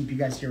don't want to keep you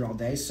guys here all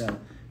day. So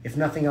if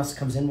nothing else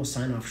comes in, we'll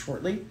sign off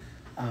shortly.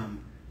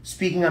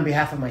 Speaking on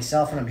behalf of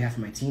myself and on behalf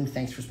of my team,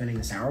 thanks for spending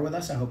this hour with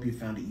us. I hope you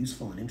found it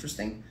useful and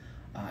interesting.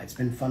 It's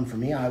been fun for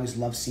me. I always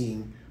love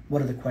seeing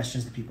what are the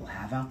questions that people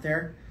have out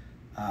there.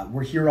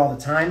 We're here all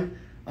the time.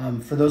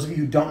 For those of you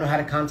who don't know how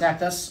to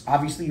contact us,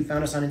 obviously you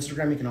found us on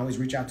Instagram. You can always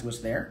reach out to us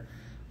there.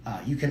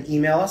 You can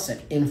email us at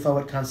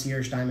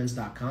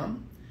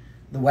info@conciergediamonds.com.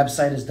 The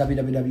website is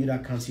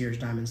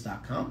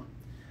www.conciergediamonds.com.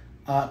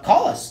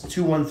 Call us,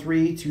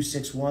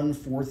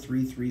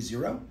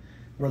 213-261-4330.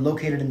 We're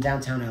located in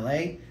downtown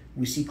LA.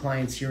 We see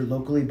clients here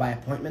locally by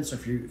appointment, so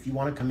if you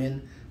want to come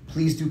in,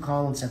 please do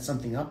call and set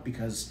something up,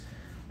 because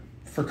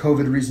for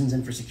COVID reasons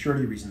and for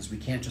security reasons, we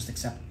can't just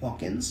accept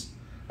walk-ins.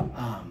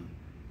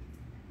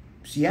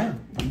 So yeah,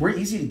 we're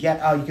easy to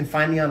get. Oh, you can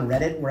find me on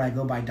Reddit where I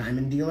go by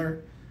Diamond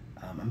Dealer.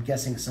 I'm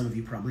guessing some of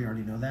you probably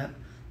already know that.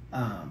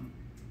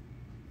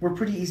 We're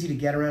pretty easy to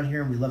get around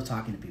here, and we love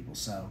talking to people.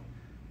 So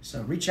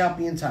reach out,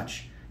 be in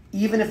touch.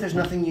 Even if there's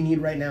nothing you need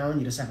right now and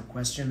you just have a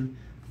question,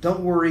 don't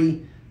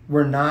worry.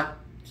 We're not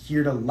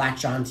here to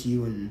latch on to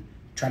you and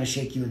try to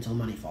shake you until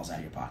money falls out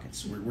of your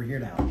pockets. We're here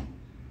to help.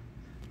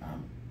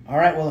 All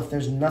right, well, if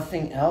there's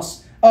nothing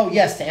else... Oh,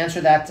 yes, to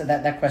answer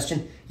that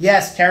question.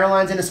 Yes,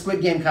 Caroline's in a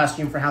Squid Game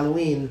costume for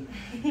Halloween.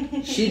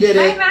 She did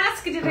it. My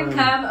mask didn't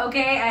come,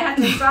 okay? I had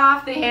to saw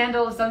off the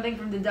handle of something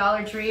from the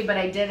Dollar Tree, but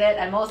I did it.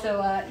 I'm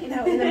also, in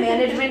the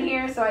management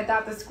here, so I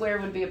thought the square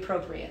would be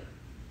appropriate.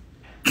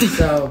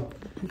 So,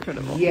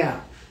 incredible. Yeah.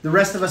 The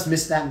rest of us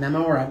missed that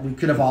memo, or we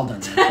could have all done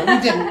that, but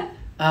we didn't.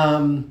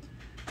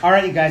 All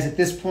right, you guys, at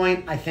this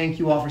point, I thank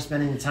you all for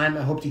spending the time.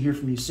 I hope to hear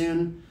from you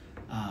soon.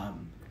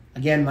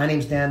 Again, my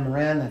name's Dan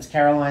Moran. That's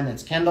Caroline.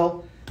 That's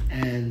Kendall.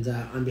 And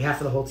on behalf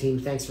of the whole team,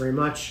 thanks very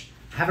much.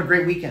 Have a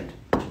great weekend.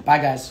 Bye,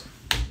 guys.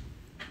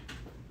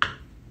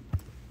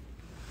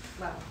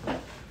 Wow.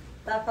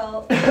 That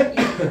felt...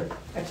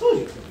 I told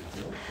you.